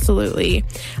 Absolutely.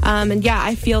 And yeah,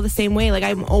 I feel the same way. Like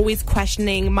I'm always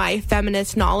questioning my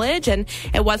feminist knowledge, and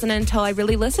it wasn't until I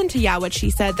really listened to Yeah, What She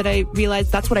Said that I realized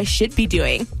that's what I should be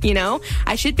doing.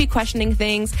 I should be questioning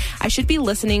things. I should be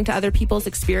listening to other people's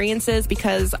experiences,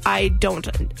 because I'm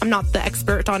not the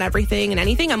expert on everything and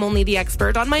anything. I'm only the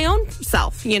expert on my own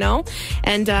self,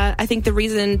 And I think the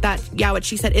reason that Yeah, What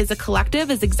She Said is a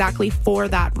collective is exactly for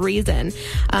that reason.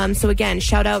 So again,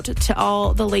 shout out to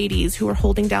all the ladies who are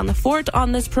holding down the fort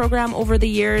on this program over the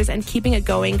years and keeping it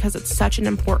going, because it's such an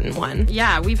important one.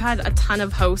 Yeah, we've had a ton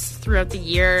of hosts throughout the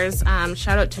years.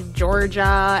 Shout out to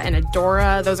Georgia and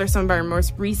Adora. Those are some of our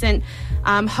most recent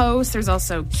hosts. There's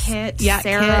also Kit,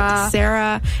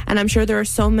 Sarah, and I'm sure there are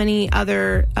so many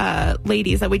other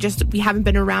ladies that we haven't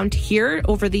been around to hear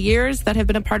over the years that have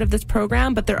been a part of this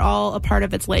program, but they're all a part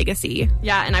of its legacy.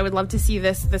 Yeah, and I would love to see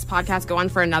this podcast go on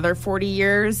for another 40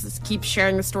 years. Just keep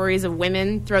sharing the stories of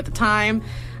women throughout the time.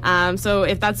 So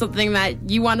if that's something that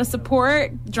you want to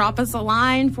support, drop us a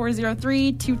line,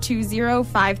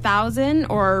 403-220-5000,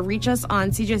 or reach us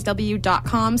on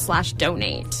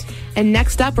cjsw.com/donate. And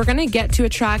next up, we're going to get to a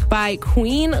track by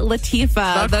Queen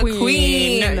Latifah, the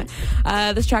Queen.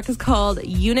 This track is called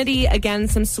Unity. Again,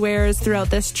 some swears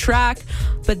throughout this track,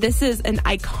 but this is an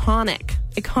iconic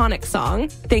iconic song.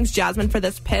 Thanks, Jasmine, for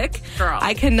this pick. Girl.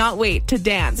 I cannot wait to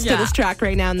dance to this track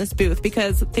right now in this booth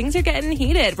because things are getting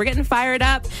heated. We're getting fired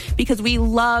up because we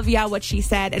love Yeah, What She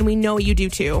Said, and we know you do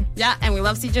too. Yeah, and we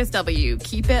love CJSW.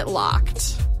 Keep it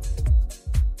locked.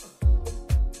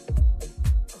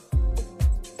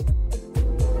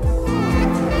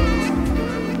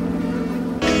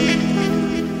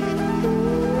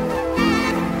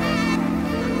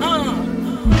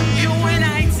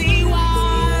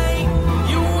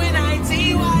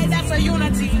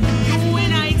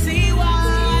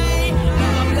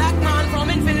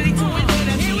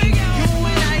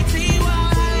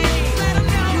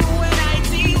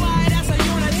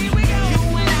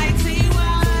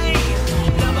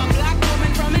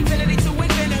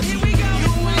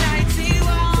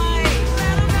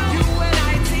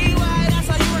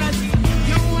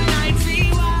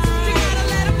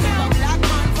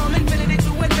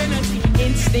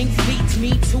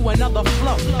 Another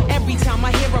flow. Every time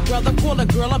I hear a brother call a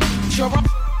girl a bitch or a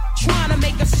trying to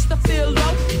make a sister feel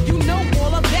low, you know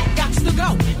all of that got to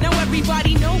go. Now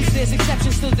everybody knows there's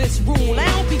exceptions to this rule. I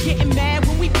don't be getting mad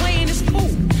when we playing this fool,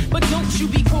 but don't you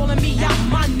be calling me out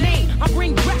my name. I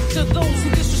bring back to those who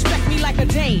disrespect me like a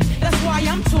dame. That's why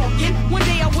I'm talking. One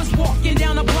day I was walking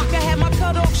down a block, I had my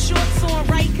cut off shorts on,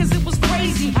 right? Cause it was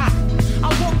crazy hot. I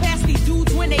walked past these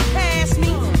dudes when they passed me.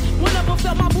 One of them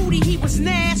felt my booty, he was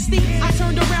nasty. I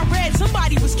turned around red,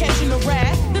 somebody was catching a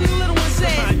rat. Then the little one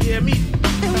said, yeah, me.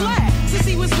 And laughed. Since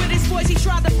he was with his boys, he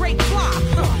tried to break fly.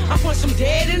 I punched him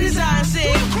dead in his eye and said,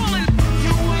 you calling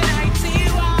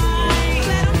U-N-I-T-Y.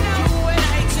 Let him know.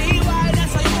 U-N-I-T-Y,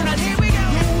 that's how you know. Here we go.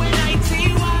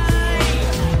 U-N-I-T-Y.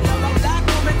 Love a black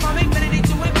woman from infinity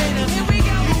to infinity. Here we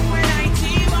go.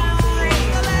 U-N-I-T-Y.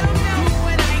 Let him know.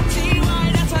 U-N-I-T-Y,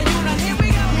 that's how you know. Here we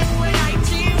go.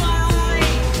 U-N-I-T-Y.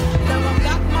 Love a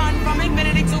black man from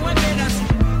infinity to infinity.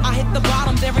 I hit the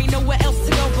bottom, there ain't nowhere else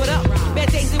to go but up.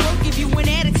 Bad days it won't give you an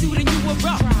attitude and you were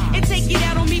rough. And take it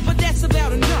out on me, but that's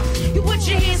about enough. You put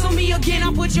your hands on me again,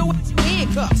 I'll put your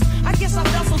handcuffs. I guess I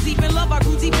fell so deep in love, I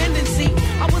grew dependency.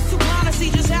 I was too blind to see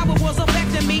just how it was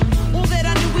affecting me. All that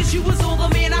I knew is you was all the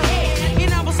man I had.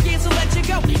 And I was scared to let you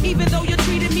go, even though you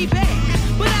treated me bad.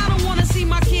 But I don't wanna see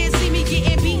my kids see me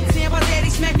getting beat. Stand by daddy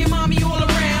smacking mommy all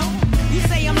around. You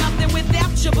say I'm nothing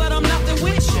without you, but I'm nothing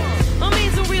with you. A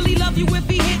man don't really love you if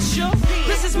he hits you.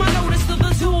 This is my notice to the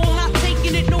duel. Not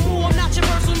taking it no more. I'm not your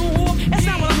personal whore. That's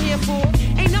not what I'm here for.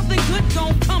 Ain't nothing good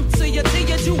gon' come to you till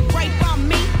you do right by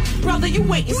me. Brother, you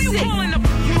wait and see. Who you calling up?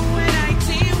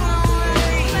 U-N-I-T-Y.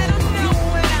 Let 'em know.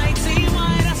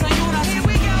 U-N-I-T-Y. That's how you know. Here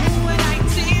we go.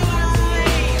 U-N-I-T-Y.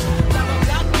 Love a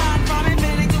black man from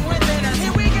infinity to infinity.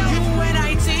 Here we go.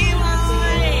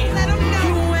 U-N-I-T-Y. Let 'em know.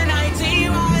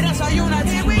 U-N-I-T-Y. That's how you know.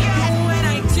 Here we go.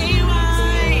 U-N-I-T-Y.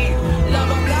 Love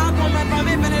a black woman from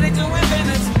infinity to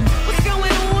infinity. What's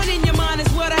going on in your mind is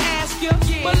what I ask you.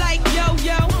 But like yo,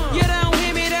 you don't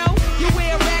hear me though. You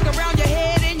wear a rag around your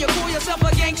head and you call yourself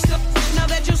a gangster. Now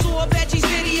that you saw a Veggie's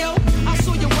video, I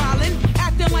saw you wildin',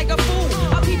 acting like a fool.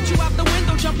 I peeped you out the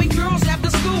window, jumping girls after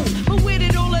school. But where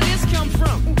did all of this come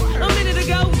from? A minute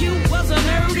ago you was a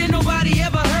nerd and nobody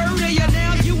ever heard of you.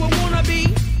 Now you a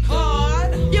wannabe.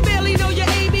 Hard. You barely know your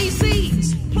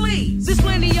ABCs. Please, there's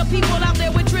plenty of people out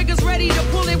there with triggers ready to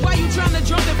pull it while you trying to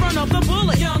jump in front of the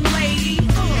bullet. Young lady,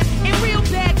 and real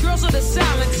bad girls are the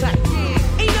silent type.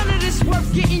 Ain't none of this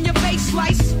worth getting your face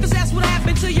sliced, cause that's what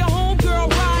happened to your homegirl,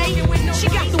 right? She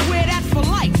got to wear that for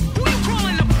life. Who you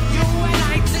calling up?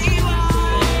 U-N-I-T-Y.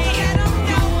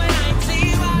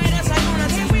 U-N-I-T-Y, that's how you know.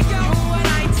 Here we go.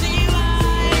 U-N-I-T-Y.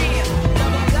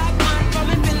 Love a black man from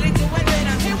infinity to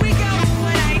infinity. Here we go.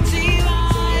 U-N-I-T-Y.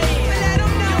 Let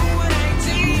 'em know.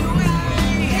 U-N-I-T-Y.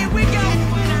 Here we go.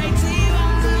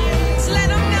 U-N-I-T-Y. Just let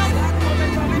 'em know. Black woman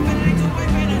from infinity to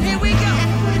infinity. Here we go.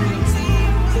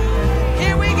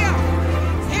 Here we go.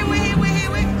 Here we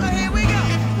go.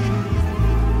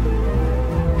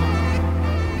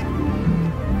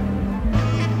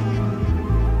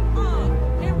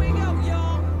 Here we go,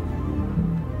 y'all.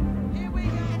 Here we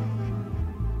go.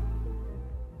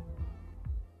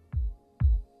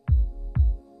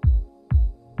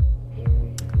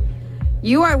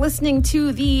 You are listening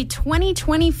to the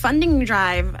 2020 Funding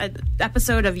Drive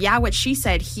episode of Yeah, What She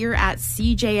Said here at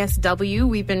CJSW.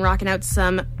 We've been rocking out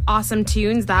some awesome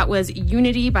tunes. That was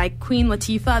Unity by Queen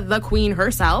Latifah, the Queen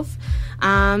herself.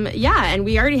 And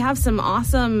we already have some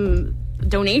awesome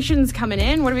donations coming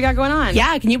in. What do we got going on?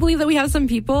 Yeah, can you believe that we have some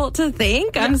people to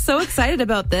thank? I'm so excited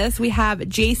about this. We have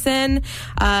Jason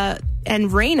and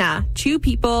Raina, two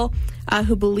people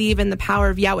who believe in the power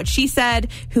of Yeah What She Said,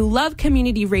 who love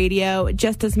community radio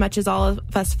just as much as all of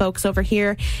us folks over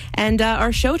here. And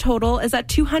our show total is at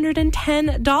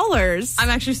 $210. I'm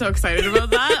actually so excited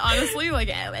about that, honestly. Like,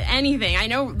 anything. I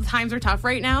know times are tough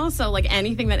right now, so like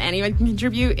anything that anyone can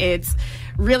contribute, it's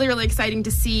really, really exciting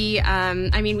to see.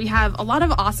 I mean, we have a lot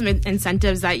of awesome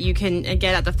incentives that you can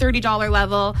get at the $30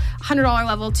 level, $100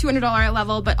 level, $200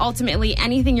 level, but ultimately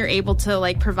anything you're able to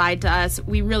like provide to us,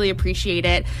 we really appreciate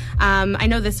it. I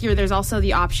know this year there's also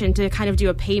the option to kind of do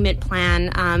a payment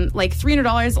plan, like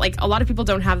 $300. Like, a lot of people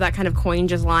don't have that kind of coin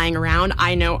just lying around.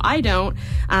 I know I don't.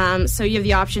 So you have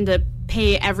the option to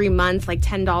pay every month, like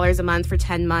 $10 a month for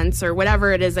 10 months or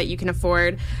whatever it is that you can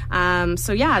afford.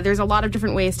 So yeah, there's a lot of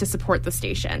different ways to support the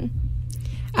station.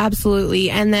 Absolutely.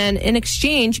 And then in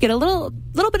exchange, you get a little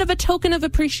bit of a token of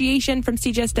appreciation from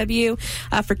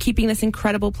CJSW for keeping this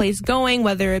incredible place going,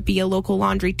 whether it be a local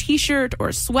laundry t-shirt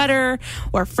or sweater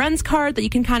or a friend's card that you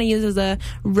can kind of use as a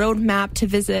roadmap to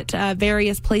visit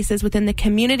various places within the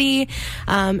community.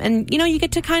 And, you know, you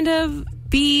get to kind of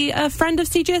be a friend of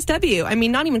CJSW. I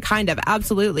mean, not even kind of,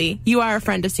 absolutely. You are a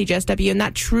friend of CJSW, and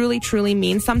that truly, truly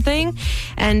means something.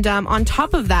 And on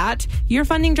top of that, your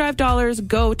funding drive dollars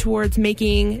go towards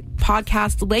making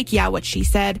podcasts like Yeah What She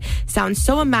Said sound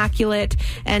so immaculate,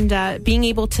 and being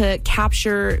able to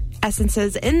capture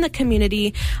essences in the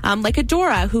community, like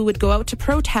Adora, who would go out to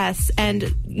protests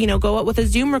and, you know, go out with a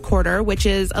Zoom recorder, which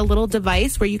is a little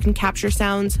device where you can capture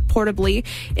sounds portably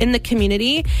in the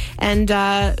community and,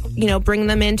 you know, bring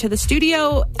them into the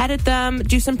studio, edit them,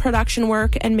 do some production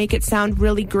work, and make it sound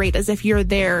really great as if you're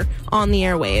there on the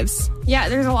airwaves. Yeah,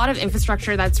 there's a lot of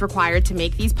infrastructure that's required to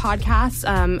make these podcasts,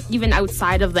 even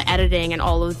outside of the editing and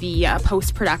all of the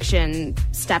post-production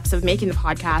steps of making the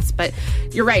podcast. But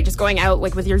you're right, just going out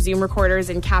like with your Zoom recorders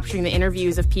and capturing the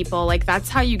interviews of people, like that's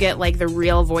how you get like the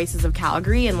real voices of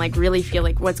Calgary and like really feel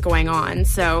like what's going on.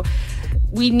 So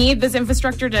we need this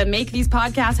infrastructure to make these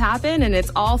podcasts happen, and it's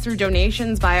all through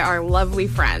donations by our lovely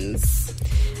friends.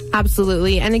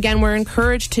 Absolutely. And again, we're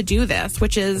encouraged to do this,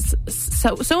 which is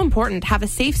so important, to have a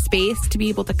safe space to be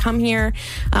able to come here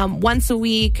once a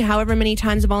week, however many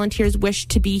times volunteers wish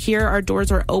to be here. Our doors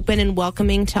are open and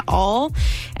welcoming to all,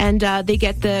 and they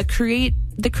get the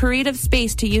creative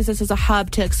space to use this as a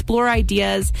hub to explore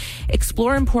ideas,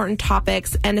 explore important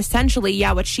topics, and essentially,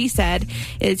 Yeah What She Said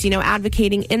is, you know,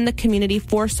 advocating in the community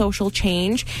for social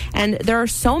change. And there are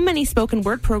so many spoken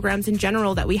word programs in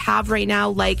general that we have right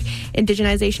now, like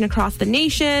Indigenization Across the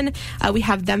Nation. We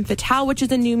have Them Fatale, which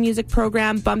is a new music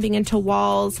program, Bumping Into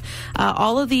Walls.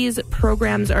 All of these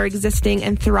programs are existing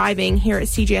and thriving here at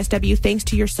CJSW thanks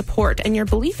to your support and your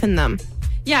belief in them.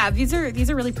 Yeah, these are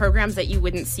really programs that you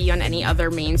wouldn't see on any other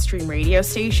mainstream radio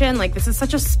station. Like, this is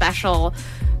such a special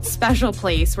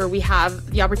place where we have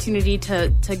the opportunity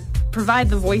to provide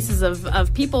the voices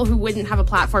of people who wouldn't have a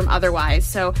platform otherwise.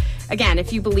 So again,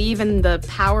 if you believe in the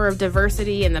power of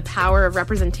diversity and the power of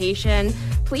representation,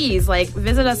 please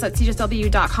visit us at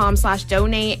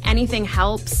cjsw.com/donate. Anything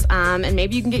helps. And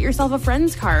maybe you can get yourself a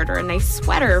friend's card or a nice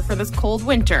sweater for this cold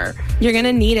winter. You're going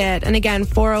to need it. And again,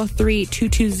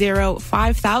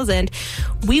 403-220-5000.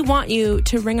 We want you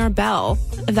to ring our bell,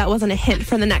 if that wasn't a hint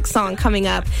for the next song coming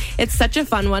up. It's such a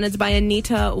fun one. It's by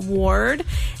Anita Ward.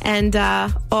 And,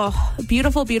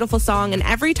 beautiful, beautiful song. And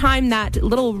every time that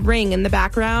little ring in the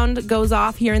background goes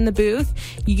off here in the booth,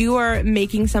 you are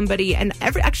making somebody, and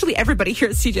everybody here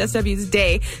at CJSW's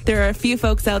day. There are a few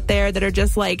folks out there that are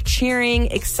just cheering,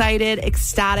 excited,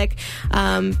 ecstatic,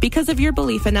 because of your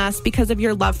belief in us, because of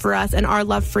your love for us and our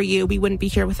love for you. We wouldn't be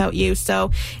here without you.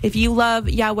 So if you love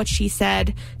Yeah What She Said,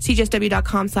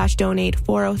 cjsw.com/donate,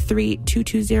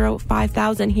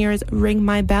 403-220-5000. Here's Ring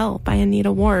My Bell by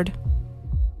Anita Ward.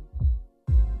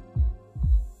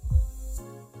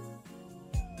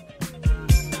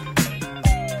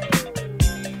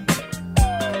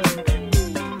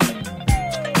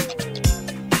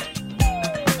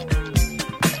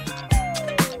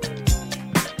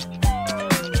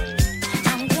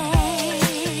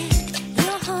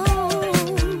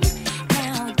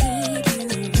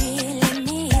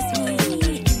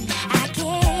 I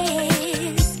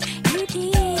guess you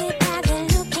did by the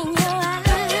look in your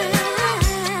eyes.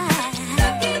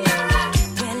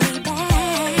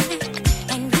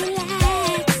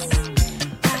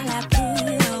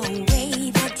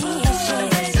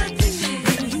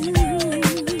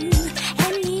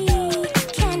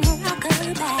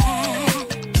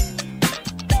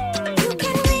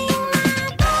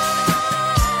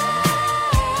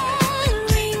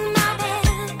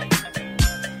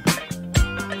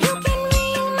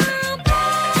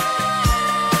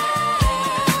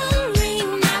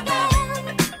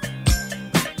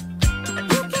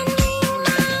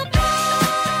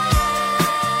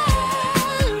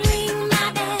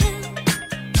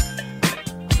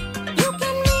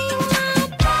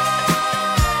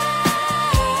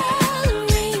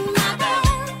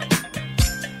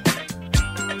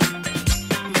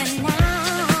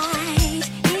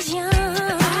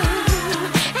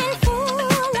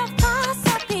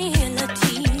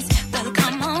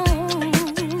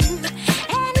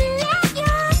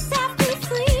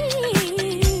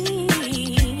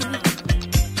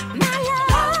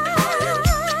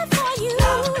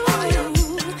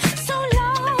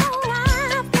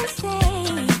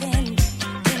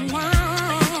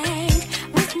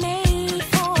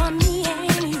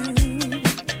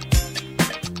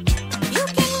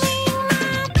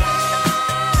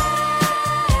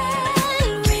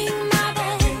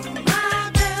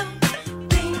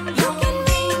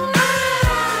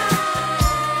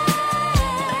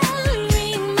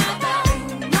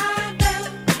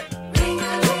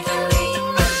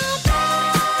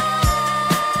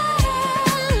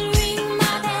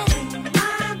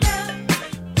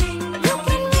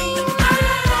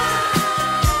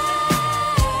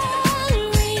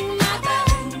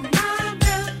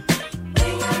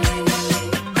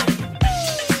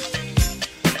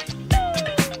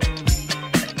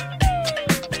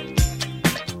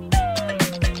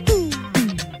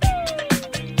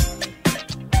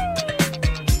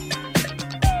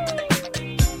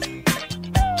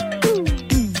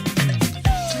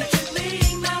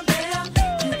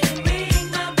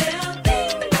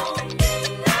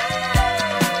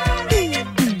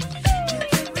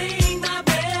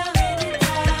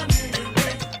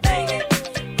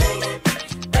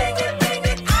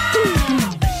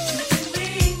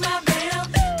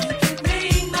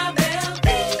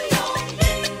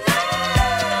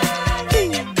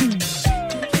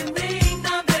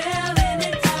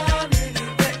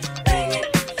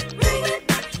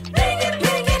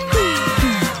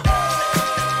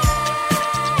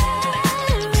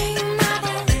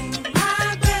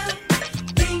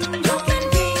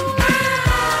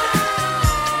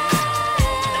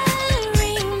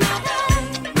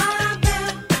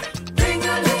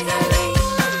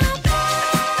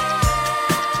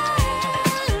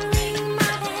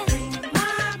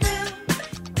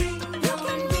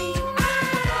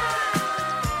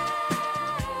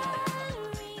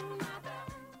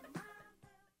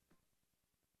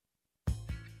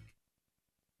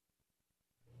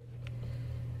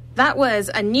 That was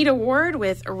Anita Ward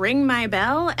with Ring My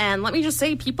Bell. And let me just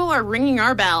say, people are ringing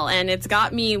our bell, and it's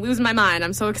got me losing my mind.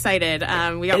 I'm so excited.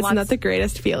 Isn't that the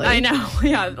greatest feeling? I know.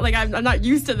 Yeah. Like, I'm not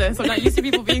used to this. I'm not used to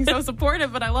people being so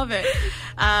supportive, but I love it.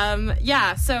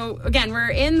 So again,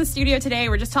 we're in the studio today.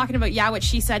 We're just talking about What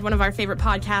She Said, one of our favorite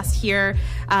podcasts here.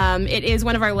 It is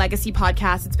one of our legacy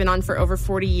podcasts. It's been on for over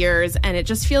 40 years, and it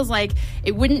just feels like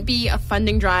it wouldn't be a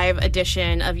funding drive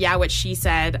edition of What She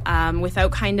Said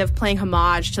without kind of playing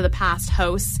homage to the past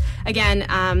hosts. Again,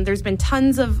 there's been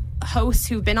tons of hosts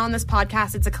who've been on this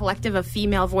podcast. It's a collective of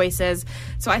female voices.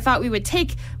 So I thought we would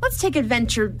let's take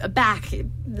adventure back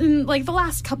in like the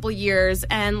last couple years,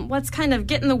 and let's kind of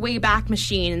get in the Wayback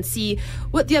Machine and see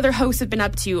what the other hosts have been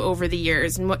up to over the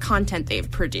years and what content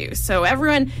they've produced. So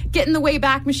everyone get in the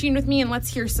Wayback Machine with me, and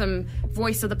let's hear some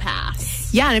voice of the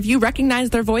past. Yeah, and if you recognize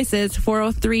their voices,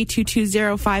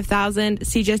 403-220-5000,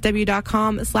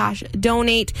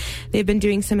 cjsw.com/donate. They've been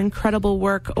doing some incredible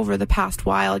work over the past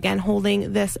while, again,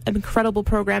 holding this incredible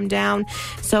program down.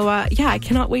 So, I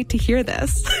cannot wait to hear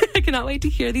this. I cannot wait to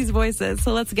hear these voices.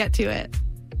 So let's get to it.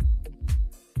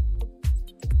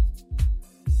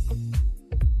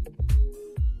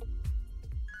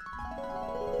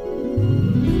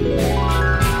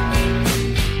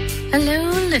 Hello,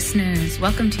 listeners.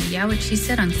 Welcome to What She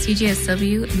Said on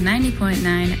CJSW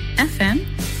 90.9 FM.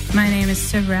 My name is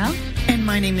Sorrel. And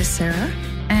my name is Sarah.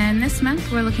 And this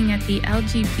month, we're looking at the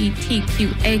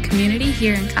LGBTQA community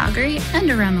here in Calgary and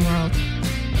around the world.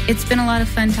 It's been a lot of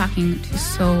fun talking to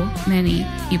so many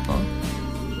people.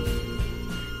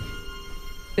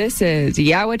 This is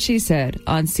What She Said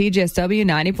on CJSW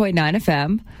 90.9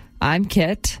 FM. I'm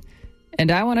Kit, and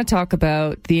I want to talk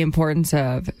about the importance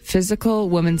of physical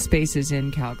women's spaces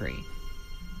in Calgary.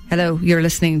 Hello, you're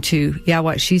listening to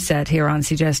What She Said here on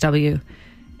CJSW.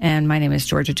 And my name is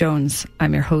Georgia Jones.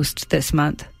 I'm your host this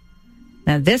month.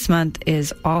 Now, this month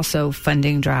is also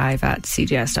funding drive at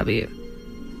CJSW.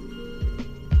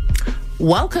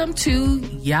 Welcome to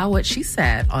What She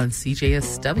Said on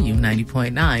CJSW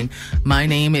 90.9. My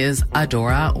name is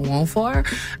Adora Wonfor,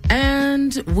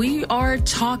 and we are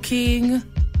talking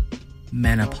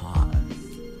menopause.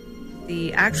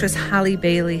 The actress Halle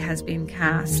Bailey has been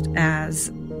cast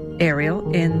as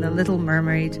Ariel in the Little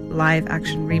Mermaid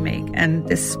live-action remake, and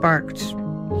this sparked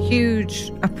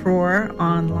huge uproar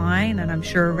online, and I'm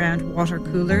sure around water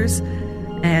coolers,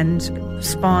 and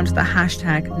spawned the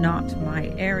hashtag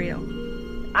 #NotMyAriel.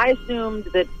 I assumed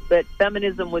that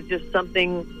feminism was just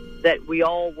something that we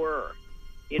all were,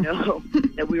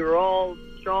 that we were all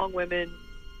strong women.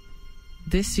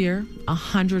 This year,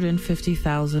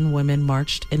 150,000 women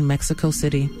marched in Mexico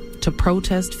City to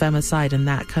protest femicide in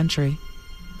that country.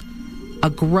 A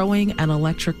growing and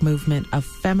electric movement of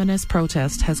feminist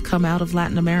protest has come out of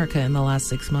Latin America in the last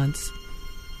 6 months.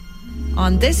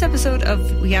 On this episode of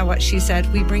What She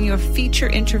Said, we bring you a feature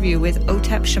interview with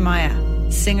Otep Shamaya,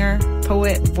 singer,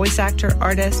 poet, voice actor,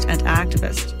 artist, and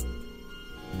activist.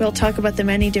 We'll talk about the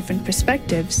many different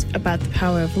perspectives about the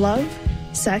power of love,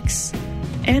 sex,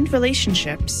 and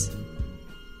relationships.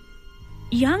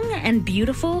 Young and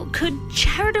beautiful could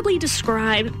charitably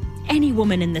describe any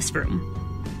woman in this room.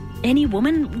 Any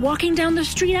woman walking down the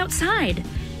street outside.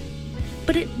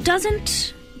 But it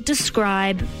doesn't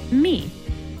describe me.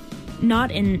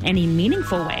 Not in any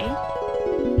meaningful way.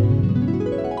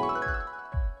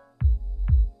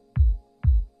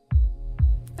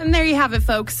 And there you have it,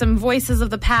 folks. Some voices of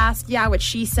the past. What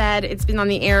She Said. It's been on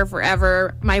the air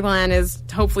forever. My plan is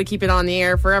to hopefully keep it on the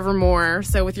air forevermore.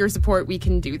 So with your support, we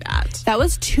can do that. That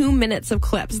was 2 minutes of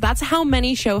clips. That's how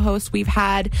many show hosts we've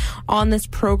had on this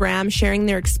program, sharing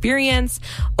their experience,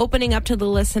 opening up to the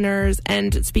listeners,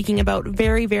 and speaking about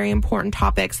very, very important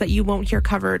topics that you won't hear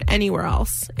covered anywhere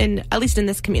else, at least in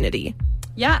this community.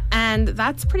 Yeah, and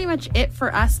that's pretty much it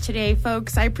for us today,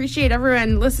 folks. I appreciate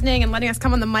everyone listening and letting us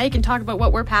come on the mic and talk about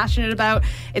what we're passionate about.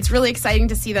 It's really exciting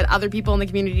to see that other people in the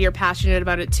community are passionate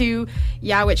about it too.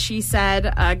 What She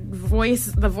Said,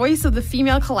 the voice of the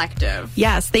female collective.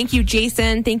 Yes, thank you,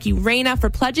 Jason. Thank you, Raina, for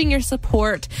pledging your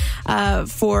support,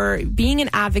 for being an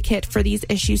advocate for these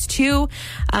issues too,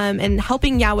 and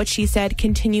helping What She Said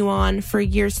continue on for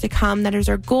years to come. That is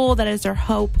our goal. That is our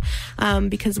hope,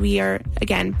 because we are,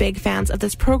 again, big fans of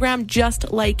this program,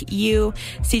 just like you.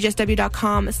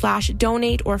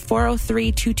 CJSW.com/donate or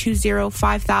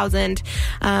 403-220-5000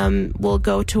 will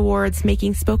go towards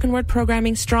making spoken word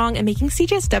programming strong and making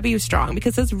CJSW strong,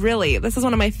 because this is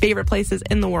one of my favorite places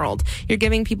in the world. You're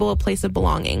giving people a place of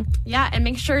belonging. Yeah, and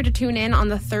make sure to tune in on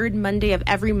the third Monday of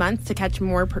every month to catch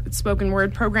more spoken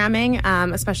word programming,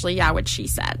 especially What She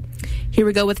Said. Here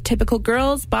we go with Typical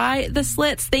Girls by The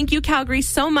Slits. Thank you, Calgary,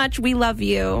 so much. We love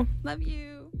you. Love you.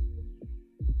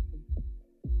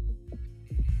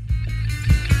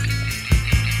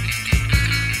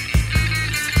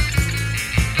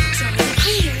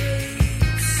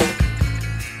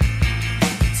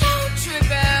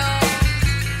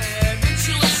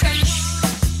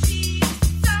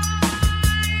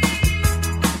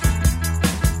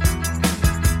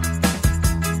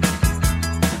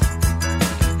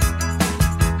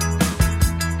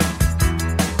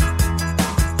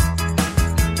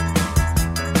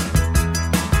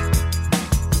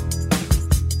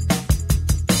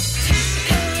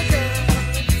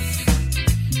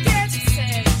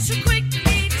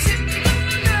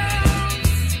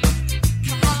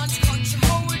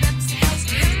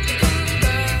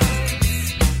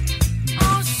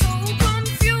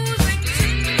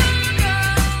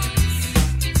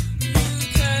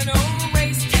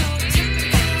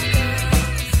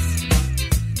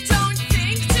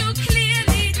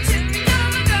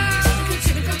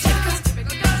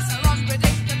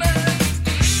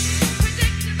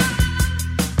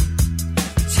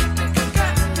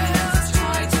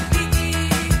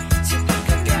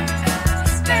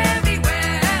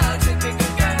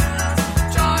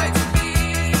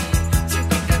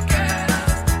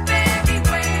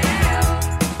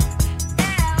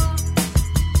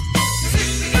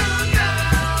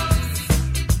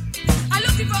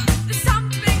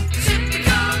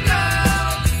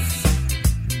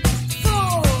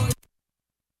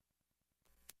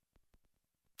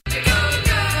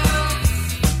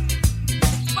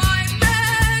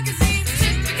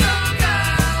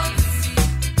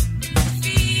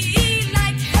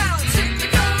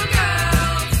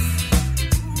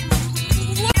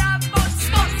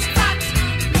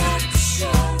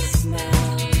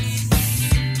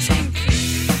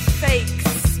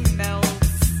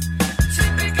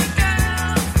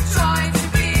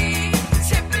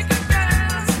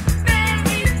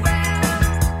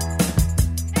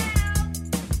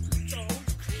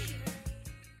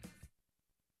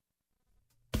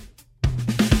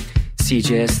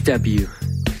 CJSW.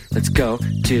 Let's go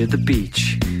to the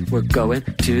beach. We're going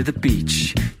to the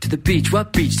beach. To the beach.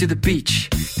 What beach? To the beach.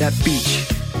 That beach.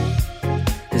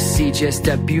 The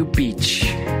CJSW beach.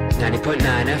 90.9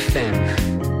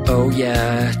 FM. Oh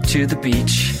yeah, to the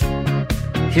beach.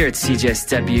 Here at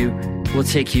CJSW, we'll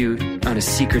take you on a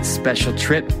secret special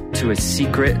trip to a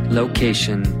secret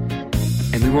location.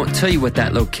 And we won't tell you what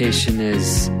that location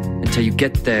is until you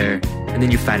get there, and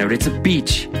then you find out it's a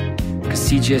beach. Cause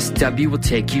CJSW will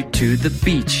take you to the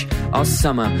beach. All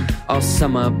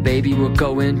summer, baby, we're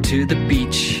going to the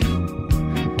beach.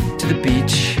 To the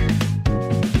beach.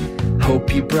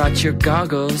 Hope you brought your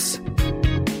goggles.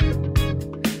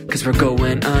 Cause we're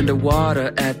going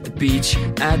underwater at the beach.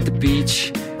 At the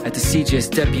beach. At the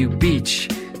CJSW beach.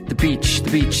 The beach, the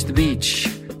beach, the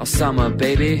beach. All summer,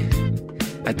 baby.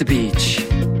 At the beach.